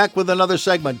 Back with another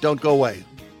segment. Don't go away.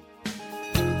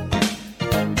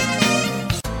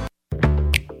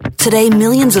 Today,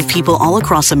 millions of people all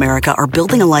across America are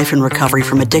building a life in recovery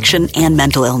from addiction and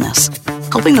mental illness,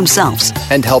 helping themselves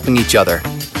and helping each other,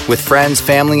 with friends,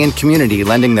 family, and community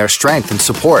lending their strength and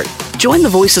support. Join the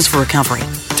Voices for Recovery.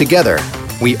 Together,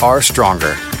 we are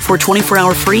stronger. For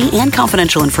 24-hour free and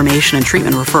confidential information and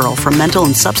treatment referral for mental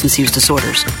and substance use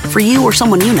disorders, for you or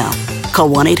someone you know,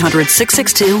 call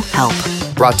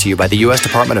 1-800-662-HELP. Brought to you by the U.S.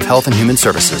 Department of Health and Human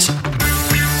Services.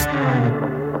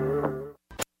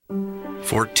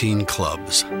 14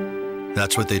 clubs.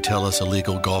 That's what they tell us a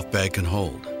legal golf bag can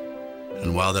hold.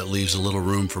 And while that leaves a little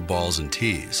room for balls and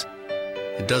tees,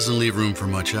 it doesn't leave room for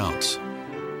much else.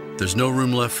 There's no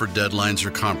room left for deadlines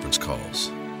or conference calls.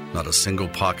 Not a single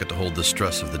pocket to hold the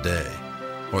stress of the day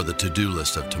or the to-do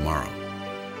list of tomorrow.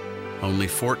 Only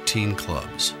 14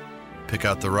 clubs. Pick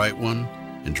out the right one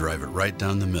and drive it right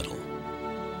down the middle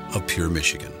of pure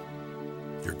Michigan.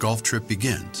 Your golf trip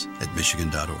begins at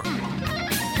Michigan.org.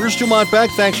 Bruce Dumont back.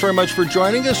 Thanks very much for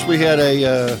joining us. We had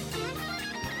a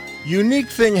unique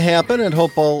thing happen, and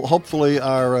hopefully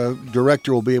our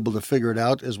director will be able to figure it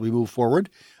out as we move forward.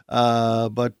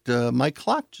 But my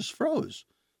clock just froze.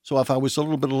 So if I was a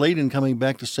little bit late in coming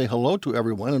back to say hello to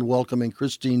everyone and welcoming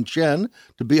Christine Chen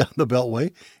to be on the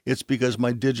Beltway, it's because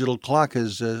my digital clock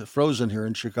is frozen here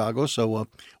in Chicago. So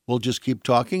we'll just keep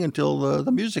talking until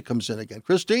the music comes in again.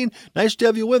 Christine, nice to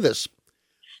have you with us.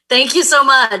 Thank you so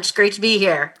much. Great to be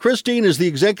here. Christine is the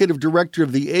executive director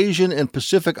of the Asian and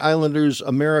Pacific Islanders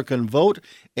American Vote.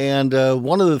 And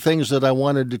one of the things that I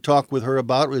wanted to talk with her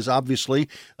about is obviously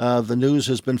the news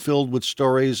has been filled with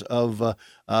stories of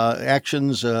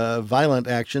violent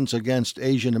actions against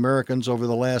Asian Americans over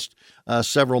the last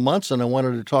several months. And I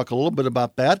wanted to talk a little bit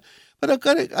about that. But I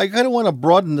kind of want to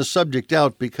broaden the subject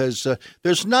out because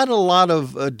there's not a lot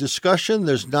of discussion.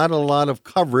 There's not a lot of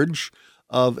coverage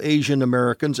of Asian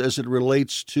Americans as it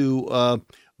relates to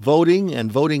voting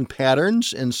and voting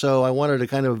patterns. And so I wanted to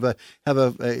kind of have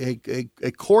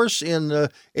a course in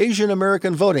Asian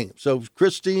American voting. So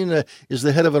Christine is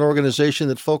the head of an organization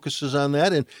that focuses on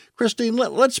that. And Christine,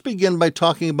 let's begin by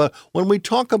talking about, when we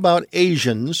talk about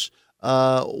Asians,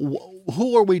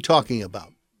 who are we talking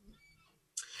about?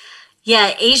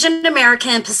 Yeah, Asian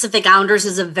American Pacific Islanders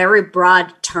is a very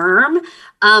broad term.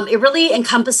 It really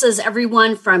encompasses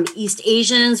everyone from East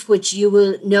Asians, which you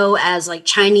would know as like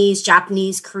Chinese,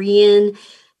 Japanese, Korean,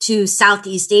 to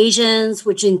Southeast Asians,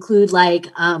 which include like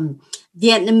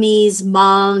Vietnamese,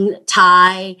 Hmong,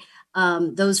 Thai,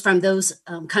 those from those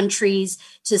countries,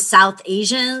 to South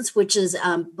Asians, which is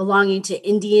belonging to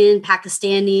Indian,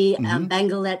 Pakistani,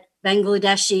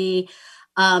 Bangladeshi,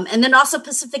 and then also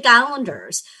Pacific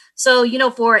Islanders. So,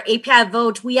 for API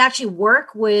Vote, we actually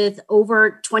work with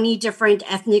over 20 different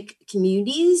ethnic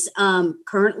communities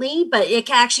currently, but it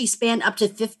can actually span up to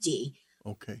 50.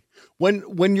 Okay.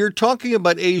 When you're talking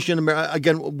about Asian American,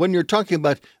 again, when you're talking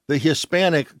about the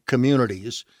Hispanic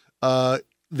communities,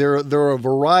 there are a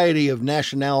variety of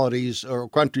nationalities or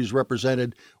countries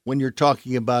represented when you're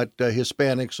talking about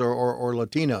Hispanics or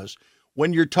Latinos.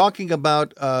 When you're talking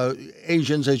about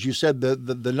Asians, as you said,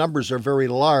 the numbers are very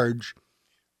large.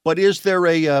 But is there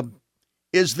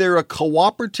a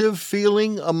cooperative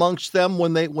feeling amongst them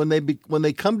when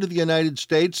they come to the United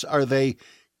States? Are they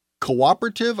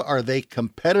cooperative? Are they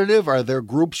competitive? Are there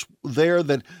groups there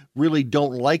that really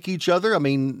don't like each other? I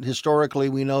mean, historically,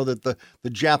 we know that the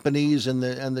Japanese and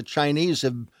the Chinese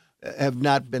have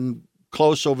not been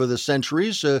close over the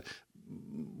centuries.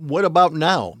 What about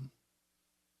now?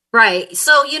 Right.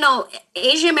 So,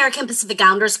 Asian American Pacific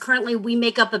Islanders, currently we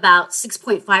make up about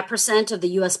 6.5% of the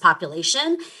U.S.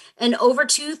 population, and over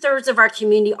 2/3 of our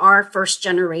community are first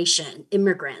generation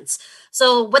immigrants.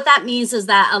 So what that means is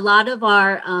that a lot of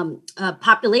our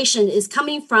population is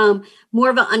coming from more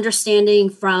of an understanding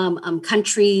from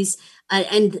countries.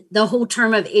 And the whole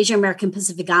term of Asian American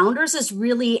Pacific Islanders is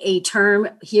really a term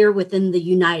here within the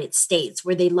United States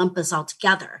where they lump us all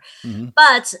together. Mm-hmm.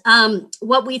 But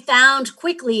what we found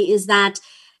quickly is that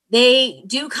they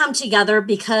do come together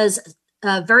because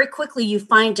very quickly you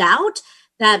find out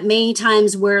that many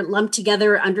times we're lumped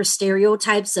together under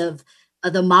stereotypes of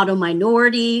the model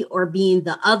minority or being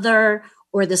the other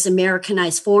or this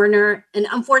Americanized foreigner. And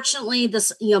unfortunately,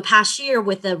 this past year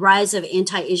with the rise of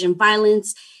anti-Asian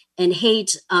violence and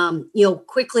hate,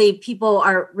 quickly people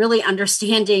are really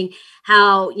understanding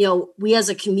how, we as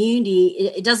a community,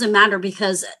 it doesn't matter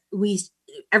because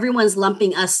everyone's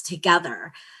lumping us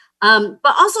together. But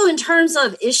also in terms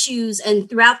of issues and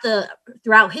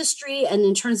throughout history and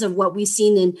in terms of what we've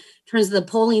seen in terms of the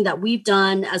polling that we've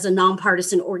done as a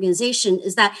nonpartisan organization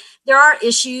is that there are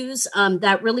issues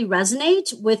that really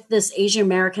resonate with this Asian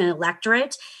American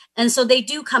electorate. And so they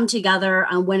do come together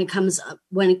when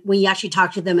you actually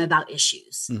talk to them about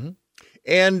issues. Mm-hmm.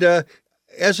 And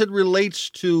as it relates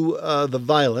to the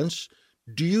violence,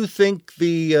 do you think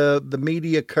the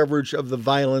media coverage of the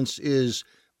violence is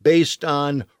based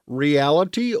on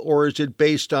reality, or is it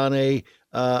based on a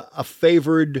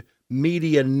favored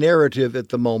media narrative at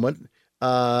the moment?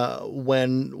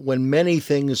 When many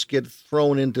things get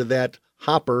thrown into that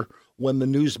hopper when the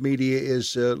news media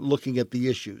is looking at the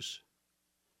issues.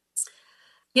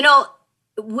 Right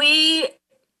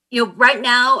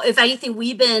now, if anything,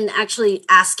 we've been actually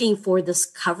asking for this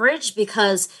coverage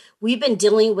because we've been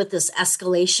dealing with this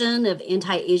escalation of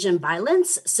anti-Asian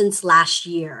violence since last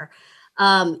year.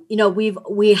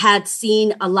 We had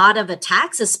seen a lot of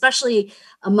attacks, especially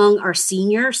among our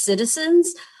senior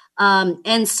citizens.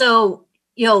 And so,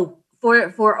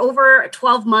 for over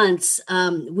 12 months,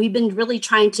 we've been really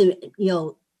trying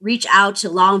to, reach out to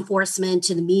law enforcement,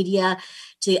 to the media,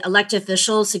 to elected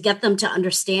officials to get them to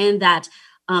understand that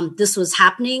this was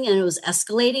happening and it was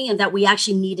escalating and that we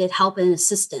actually needed help and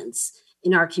assistance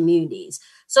in our communities.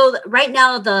 So right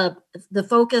now, the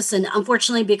focus, and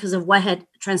unfortunately, because of what had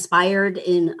transpired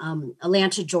in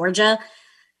Atlanta, Georgia,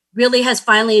 really has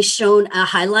finally shown a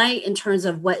highlight in terms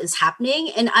of what is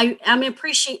happening. And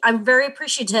I'm very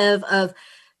appreciative of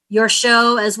your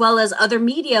show, as well as other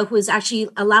media, who is actually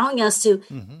allowing us to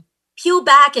peel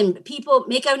back and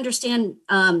make understand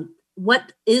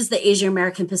what is the Asian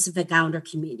American Pacific Islander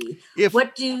community.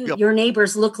 What do your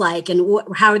neighbors look like, and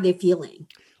how are they feeling?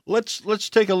 Let's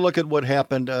take a look at what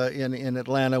happened in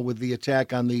Atlanta with the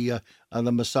attack on the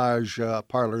massage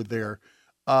parlor there.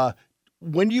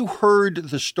 When you heard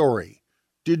the story,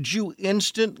 did you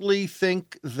instantly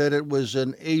think that it was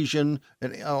an Asian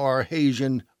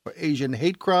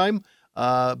hate crime?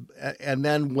 And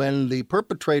then when the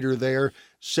perpetrator there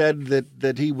said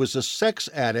that he was a sex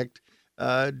addict,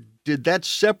 did that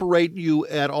separate you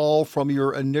at all from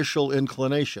your initial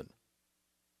inclination?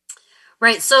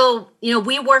 Right. So,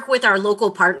 we work with our local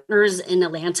partners in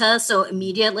Atlanta. So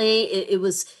immediately it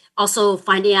was also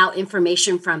finding out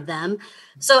information from them.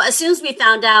 So as soon as we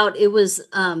found out it was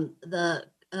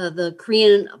the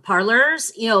Korean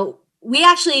parlors,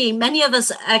 many of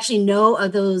us actually know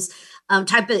of those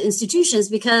type of institutions,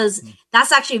 because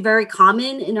that's actually very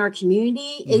common in our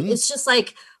community. It's just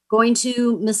like going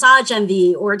to Massage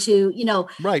Envy or to,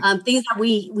 things that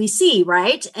we see.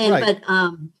 Right.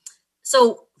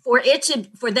 So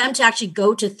for them to actually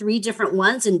go to 3 different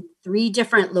ones in 3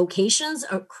 different locations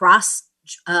across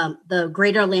the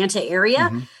greater Atlanta area,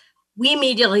 we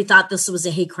immediately thought this was a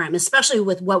hate crime, especially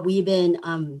with what we've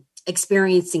been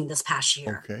experiencing this past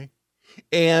year. Okay.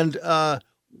 And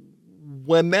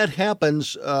when that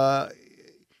happens,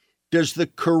 does the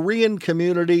Korean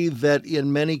community that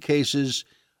in many cases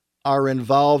are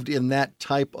involved in that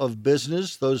type of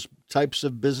business, those types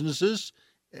of businesses,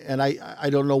 and I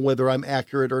don't know whether I'm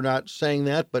accurate or not saying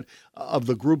that, but of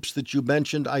the groups that you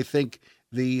mentioned, I think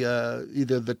the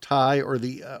either the Thai or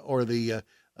the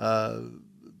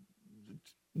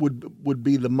would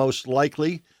be the most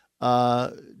likely.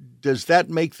 Does that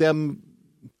make them?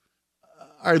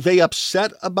 Are they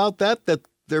upset about that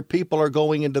their people are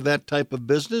going into that type of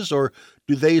business, or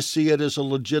do they see it as a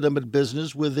legitimate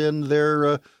business within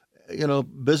their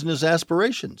business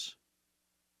aspirations?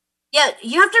 Yeah,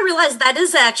 you have to realize that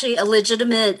is actually a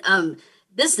legitimate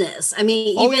business. I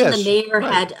mean, even the mayor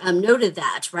had noted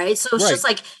that, right? So it's just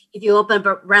like if you open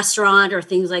a restaurant or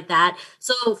things like that.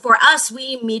 So for us,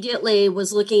 we immediately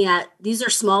was looking at, these are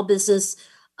small business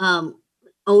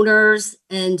owners,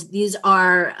 and these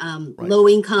are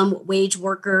low-income wage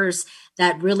workers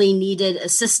that really needed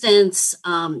assistance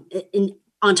on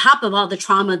top of all the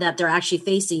trauma that they're actually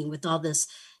facing with all this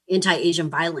anti-Asian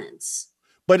violence.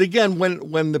 But again,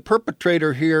 when the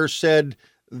perpetrator here said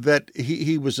that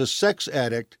he was a sex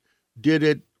addict, did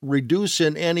it reduce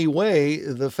in any way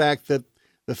the fact that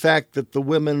the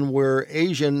women were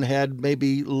Asian had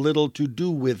maybe little to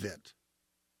do with it?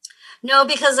 No,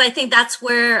 because I think that's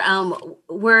where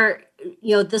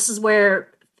this is where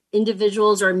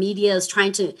individuals or media is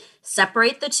trying to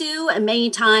separate the two, and many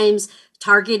times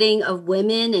targeting of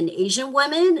women and Asian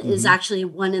women is actually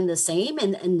one and the same.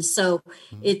 And so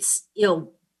it's,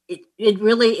 it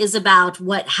really is about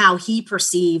how he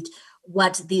perceived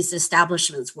what these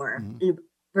establishments were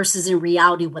versus in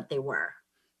reality what they were.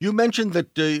 You mentioned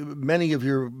that many of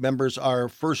your members are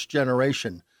first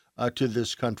generation to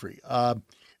this country.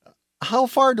 How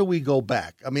far do we go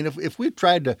back? I mean, if we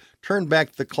tried to turn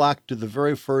back the clock to the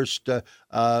very first,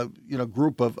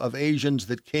 group of Asians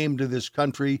that came to this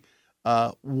country,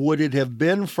 would it have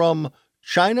been from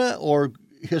China, or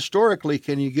historically,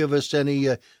 can you give us any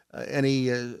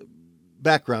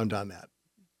background on that?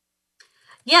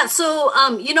 Yeah, so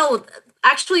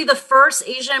actually, the first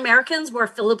Asian Americans were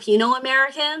Filipino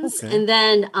Americans, and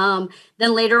then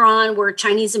later on were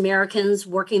Chinese Americans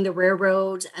working the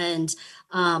railroad, and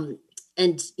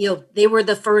they were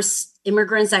the first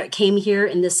immigrants that came here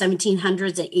in the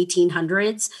 1700s and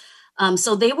 1800s.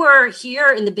 So they were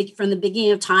here from the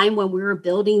beginning of time when we were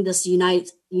building this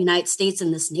United States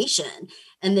and this nation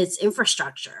and its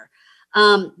infrastructure.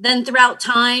 Then throughout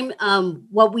time,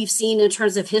 what we've seen in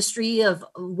terms of history of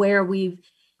where we've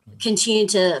continued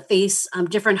to face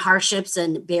different hardships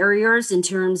and barriers in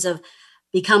terms of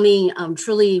becoming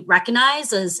truly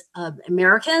recognized as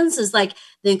Americans is like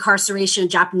the incarceration of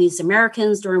Japanese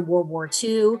Americans during World War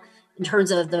II, in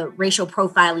terms of the racial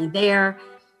profiling there.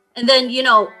 And then,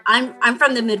 I'm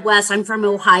from the Midwest, I'm from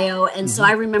Ohio. And so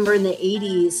I remember in the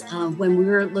 80s when we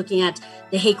were looking at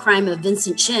the hate crime of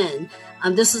Vincent Chin.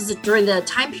 This was during the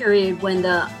time period when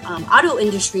the auto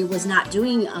industry was not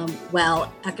doing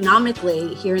well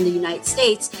economically here in the United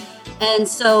States. And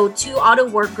so 2 auto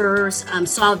workers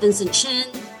saw Vincent Chin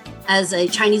as a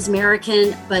Chinese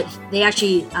American, but they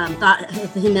actually thought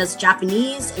of him as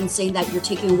Japanese and saying that you're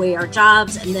taking away our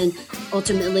jobs, and then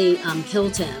ultimately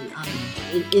killed him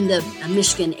in the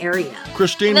Michigan area.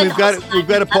 Christine, we've got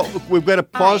to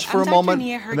pause for a moment,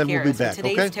 and then we'll be back.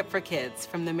 Today's tip for kids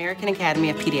from the American Academy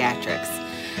of Pediatrics.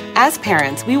 As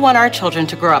parents, we want our children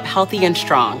to grow up healthy and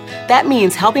strong. That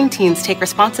means helping teens take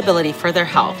responsibility for their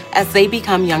health as they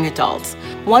become young adults.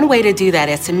 One way to do that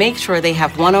is to make sure they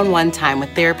have one-on-one time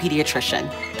with their pediatrician.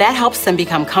 That helps them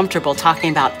become comfortable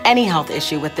talking about any health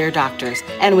issue with their doctors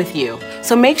and with you.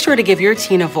 So make sure to give your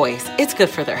teen a voice. It's good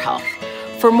for their health.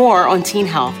 For more on teen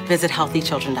health, visit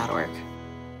healthychildren.org.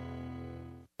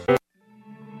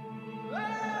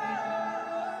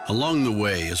 Along the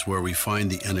way is where we find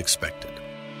the unexpected.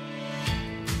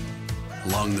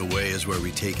 Along the way is where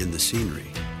we take in the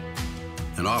scenery,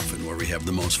 and often where we have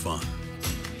the most fun.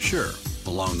 Sure,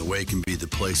 along the way can be the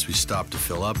place we stop to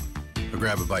fill up or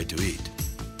grab a bite to eat.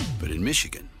 But in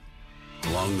Michigan,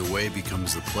 along the way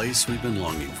becomes the place we've been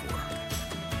longing for.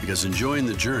 Because enjoying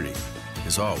the journey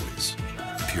is always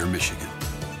pure Michigan.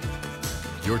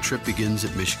 Your trip begins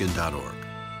at Michigan.org.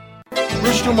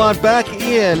 Bruce Dumont back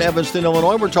in Evanston,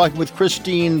 Illinois. We're talking with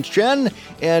Christine Chen.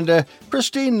 And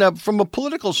Christine, from a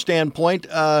political standpoint,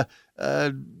 one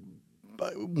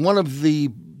of the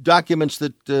documents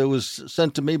that was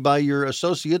sent to me by your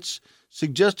associates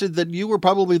suggested that you were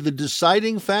probably the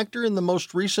deciding factor in the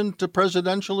most recent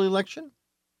presidential election.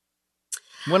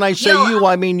 When I say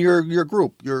I mean your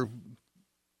group, your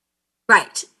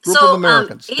right. Group of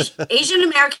Americans. Asian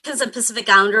Americans and Pacific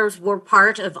Islanders were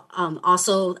part of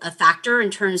also a factor in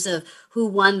terms of who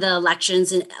won the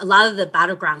elections in a lot of the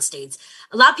battleground states.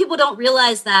 A lot of people don't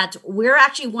realize that we're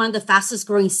actually one of the fastest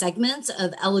growing segments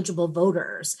of eligible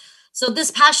voters. So this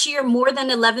past year, more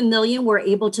than 11 million were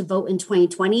able to vote in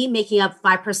 2020, making up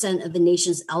 5% of the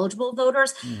nation's eligible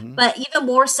voters. Mm-hmm. But even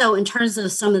more so in terms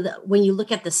of when you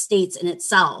look at the states in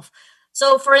itself.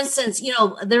 So, for instance,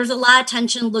 there's a lot of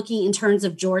tension looking in terms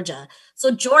of Georgia. So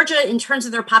Georgia, in terms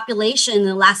of their population in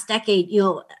the last decade,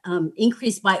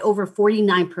 increased by over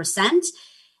 49%.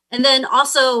 And then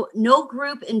also no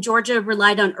group in Georgia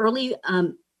relied on early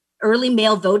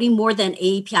mail voting more than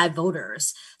AAPI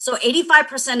voters. So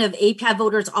 85% of AAPI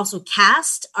voters also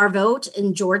cast our vote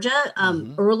in Georgia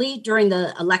early during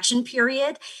the election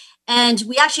period. And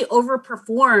we actually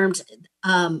overperformed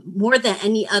more than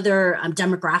any other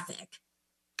demographic.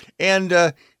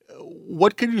 And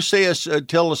what can you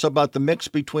tell us about the mix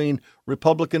between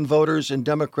Republican voters and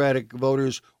Democratic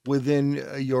voters within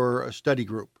your study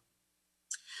group?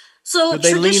 So did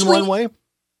they lean one way?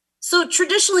 So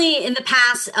traditionally in the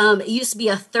past, it used to be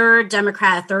a third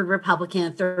Democrat, a third Republican,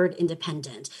 a third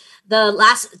independent. The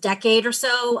last decade or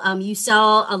so, you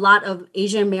saw a lot of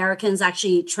Asian Americans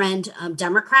actually trend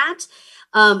Democrat.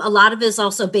 A lot of it is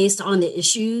also based on the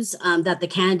issues that the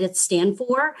candidates stand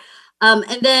for. But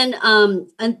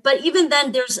even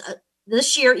then, there's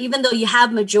this year, even though you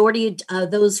have majority of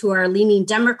those who are leaning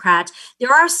Democrat,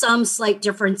 there are some slight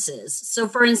differences. So,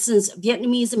 for instance,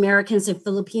 Vietnamese Americans and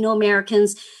Filipino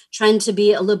Americans trend to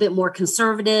be a little bit more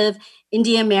conservative.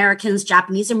 Indian Americans,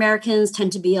 Japanese Americans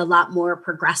tend to be a lot more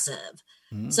progressive.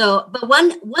 So, but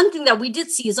one thing that we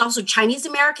did see is also Chinese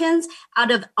Americans.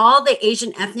 Out of all the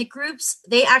Asian ethnic groups,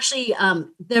 they actually,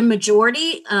 the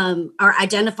majority are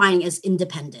identifying as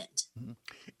independent.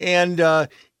 And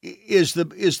is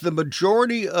the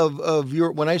majority of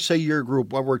your, when I say your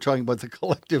group, when we're talking about the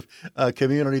collective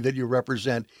community that you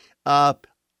represent,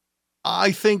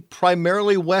 I think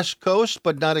primarily West Coast,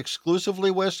 but not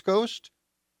exclusively West Coast?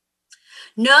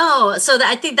 No. So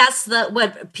I think that's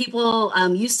what people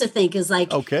used to think is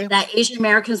that Asian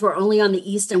Americans were only on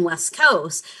the East and West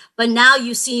Coast. But now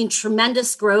you've seen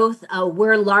tremendous growth.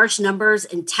 We're in large numbers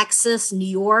in Texas, New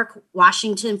York,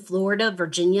 Washington, Florida,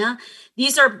 Virginia.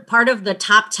 These are part of the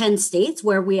top 10 states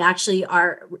where we actually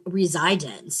reside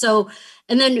in. So,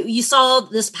 and then you saw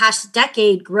this past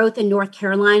decade growth in North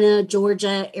Carolina,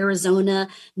 Georgia, Arizona,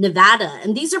 Nevada.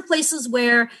 And these are places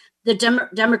where the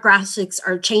demographics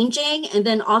are changing, and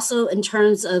then also in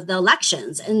terms of the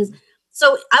elections. And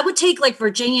so I would take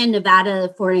Virginia and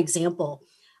Nevada for an example.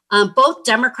 Both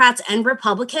Democrats and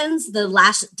Republicans the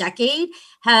last decade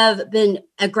have been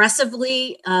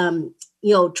aggressively, trying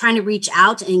to reach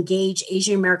out and engage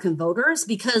Asian American voters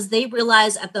because they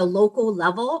realize at the local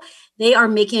level, they are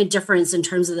making a difference in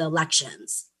terms of the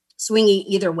elections, swinging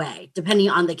either way, depending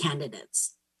on the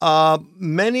candidates.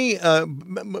 Many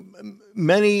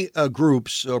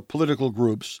groups or political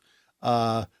groups,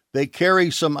 they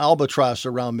carry some albatross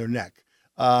around their neck.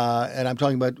 And I'm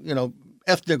talking about,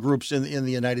 ethnic groups in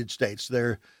the United States.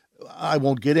 I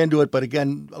won't get into it, but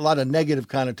again, a lot of negative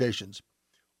connotations.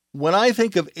 When I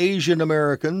think of Asian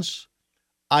Americans,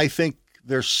 I think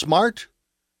they're smart,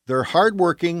 they're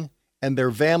hardworking, and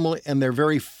they're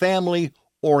very family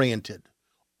oriented,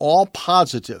 all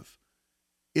positive.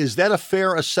 Is that a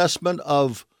fair assessment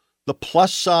of the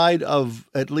plus side of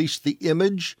at least the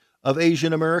image of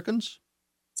Asian Americans?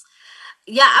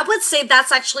 Yeah, I would say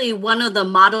that's actually one of the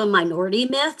model minority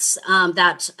myths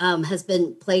that has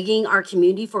been plaguing our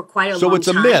community for quite a long time. So it's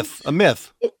a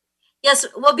myth. Yes,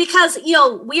 well, because,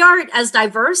 we are as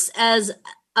diverse as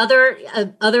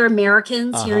other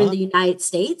Americans here in the United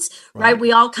States, right?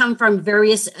 We all come from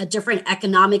various different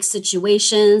economic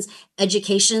situations,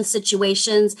 education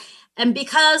situations. And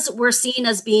because we're seen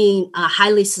as being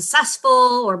highly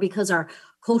successful, or because our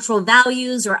cultural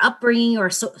values or upbringing are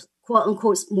so, quote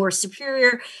unquote more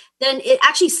superior, then it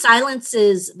actually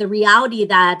silences the reality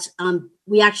that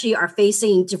we actually are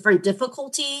facing different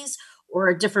difficulties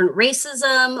or different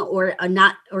racism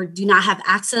or do not have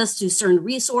access to certain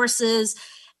resources.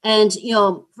 And,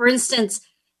 for instance,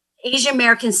 Asian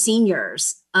American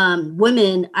seniors,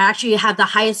 women actually have the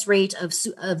highest rate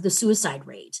of the suicide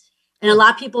rate. And a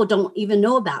lot of people don't even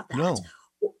know about that.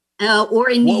 No. Or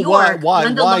in New York, one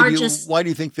of the largest. Why do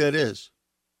you think that is?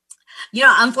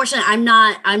 Unfortunately, I'm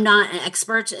not an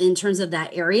expert in terms of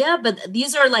that area, but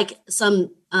these are like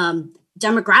some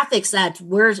demographics that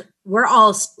we're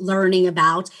all learning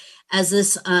about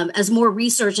as more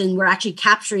research, and we're actually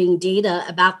capturing data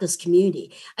about this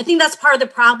community. I think that's part of the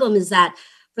problem, is that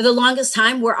for the longest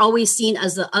time, we're always seen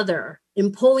as the other.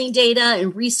 In polling data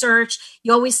and research,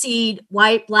 you always see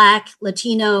white, Black,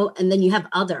 Latino, and then you have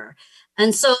other.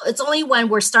 And so it's only when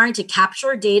we're starting to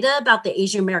capture data about the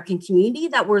Asian American community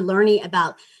that we're learning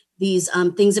about these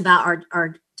things about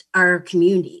our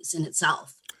communities in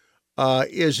itself.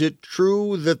 Is it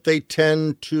true that they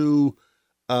tend to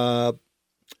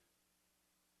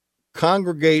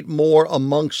congregate more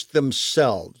amongst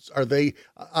themselves? Are they?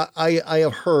 I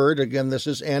have heard, again, this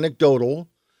is anecdotal,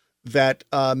 that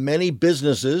many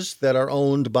businesses that are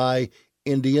owned by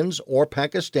Indians or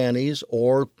Pakistanis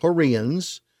or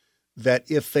Koreans, that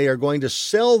if they are going to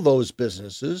sell those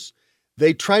businesses,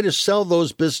 they try to sell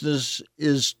those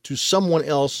businesses to someone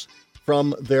else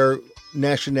from their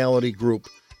nationality group.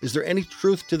 Is there any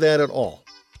truth to that at all?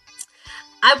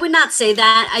 I would not say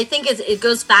that. I think it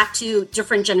goes back to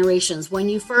different generations. When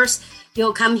you first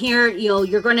come here,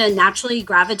 you're going to naturally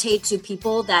gravitate to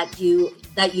people that you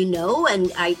know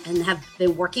and have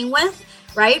been working with,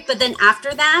 right? But then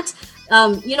after that,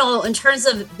 in terms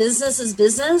of business is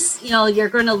business, you're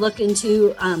going to look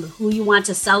into who you want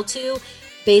to sell to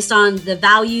based on the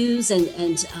values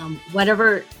and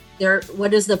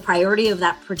what is the priority of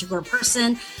that particular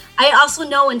person. I also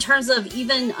know in terms of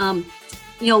even,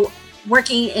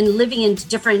 working and living in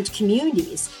different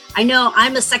communities. I know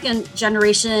I'm a second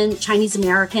generation Chinese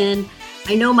American.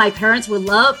 I know my parents would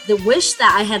wish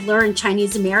that I had learned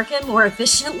Chinese American more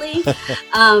efficiently,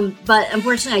 but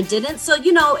unfortunately I didn't. So,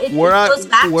 it goes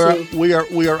back to...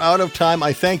 We are out of time.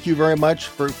 I thank you very much.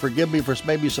 Forgive me for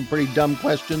maybe some pretty dumb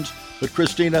questions, but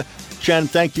Christina Chen,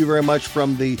 thank you very much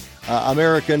from the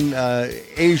American,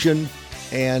 Asian,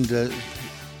 and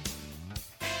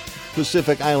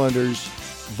Pacific Islanders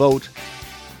vote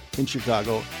in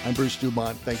Chicago. I'm Bruce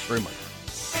Dumont. Thanks very much.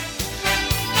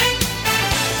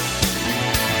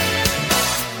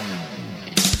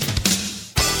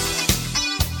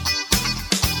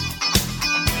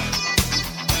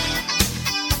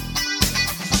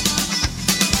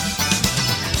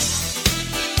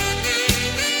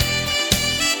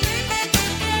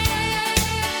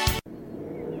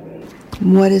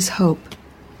 What is hope?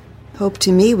 Hope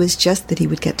to me was just that he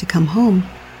would get to come home.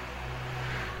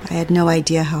 I had no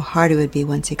idea how hard it would be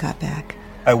once he got back.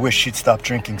 I wish she'd stop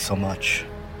drinking so much.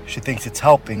 She thinks it's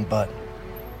helping, but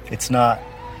it's not.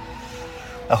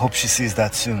 I hope she sees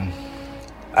that soon.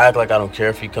 I act like I don't care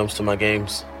if he comes to my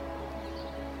games,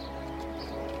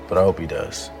 but I hope he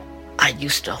does. I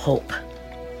used to hope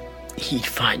he'd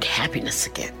find happiness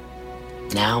again.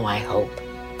 Now I hope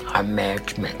our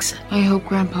marriage makes it. I hope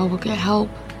Grandpa will get help.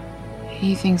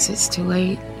 He thinks it's too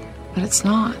late, but it's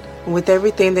not. With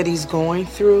everything that he's going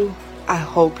through, I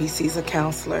hope he sees a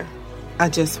counselor. I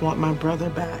just want my brother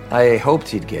back. I hoped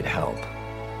he'd get help.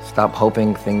 Stop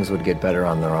hoping things would get better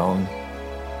on their own.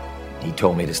 He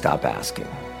told me to stop asking.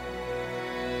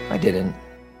 I didn't.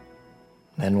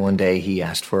 Then one day he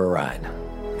asked for a ride.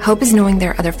 Hope is knowing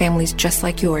there are other families just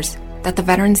like yours, that the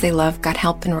veterans they love got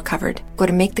help and recovered. Go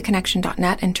to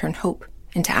maketheconnection.net and turn hope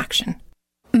into action.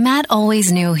 Matt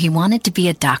always knew he wanted to be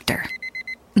a doctor.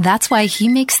 That's why he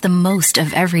makes the most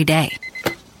of every day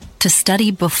to study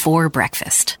before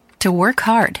breakfast, to work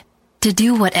hard, to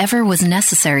do whatever was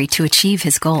necessary to achieve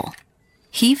his goal.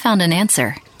 He found an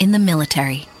answer in the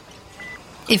military.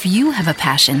 If you have a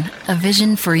passion, a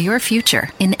vision for your future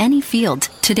in any field,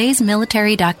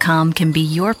 todaysmilitary.com can be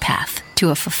your path to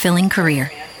a fulfilling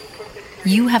career.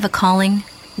 You have a calling,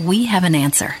 we have an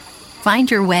answer.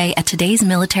 Find your way at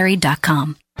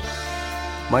todaysmilitary.com.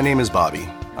 My name is Bobby.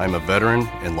 I'm a veteran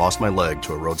and lost my leg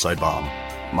to a roadside bomb.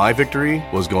 My victory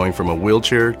was going from a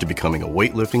wheelchair to becoming a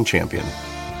weightlifting champion.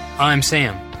 I'm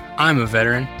Sam. I'm a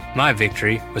veteran. My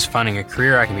victory was finding a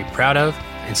career I can be proud of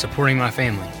and supporting my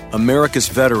family. America's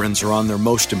veterans are on their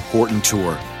most important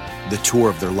tour, the tour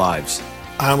of their lives.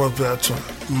 I'm a veteran.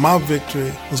 My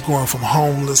victory was going from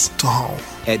homeless to home.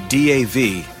 At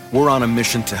DAV, we're on a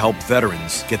mission to help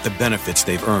veterans get the benefits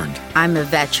they've earned. I'm a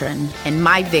veteran, and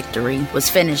my victory was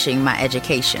finishing my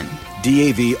education.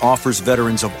 DAV offers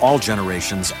veterans of all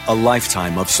generations a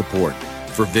lifetime of support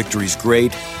for victories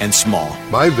great and small.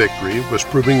 My victory was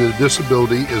proving that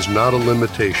disability is not a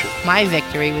limitation. My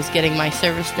victory was getting my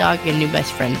service dog a new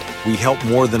best friend. We help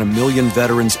more than 1 million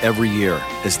veterans every year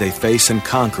as they face and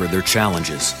conquer their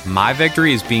challenges. My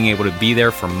victory is being able to be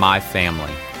there for my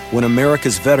family. When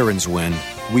America's veterans win,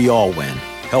 we all win.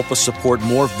 Help us support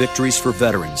more victories for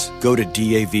veterans. Go to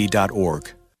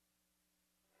DAV.org.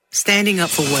 Standing up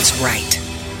for what's right.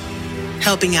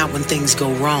 Helping out when things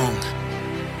go wrong.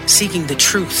 Seeking the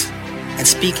truth and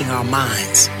speaking our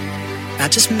minds.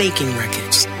 Not just making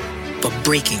records, but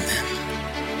breaking them.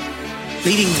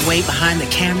 Leading the way behind the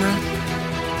camera,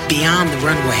 beyond the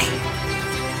runway,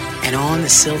 and on the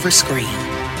silver screen.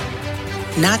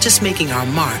 Not just making our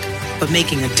mark, but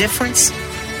making a difference.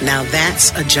 Now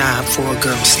that's a job for a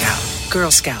Girl Scout.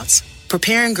 Girl Scouts,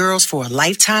 preparing girls for a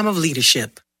lifetime of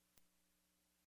leadership.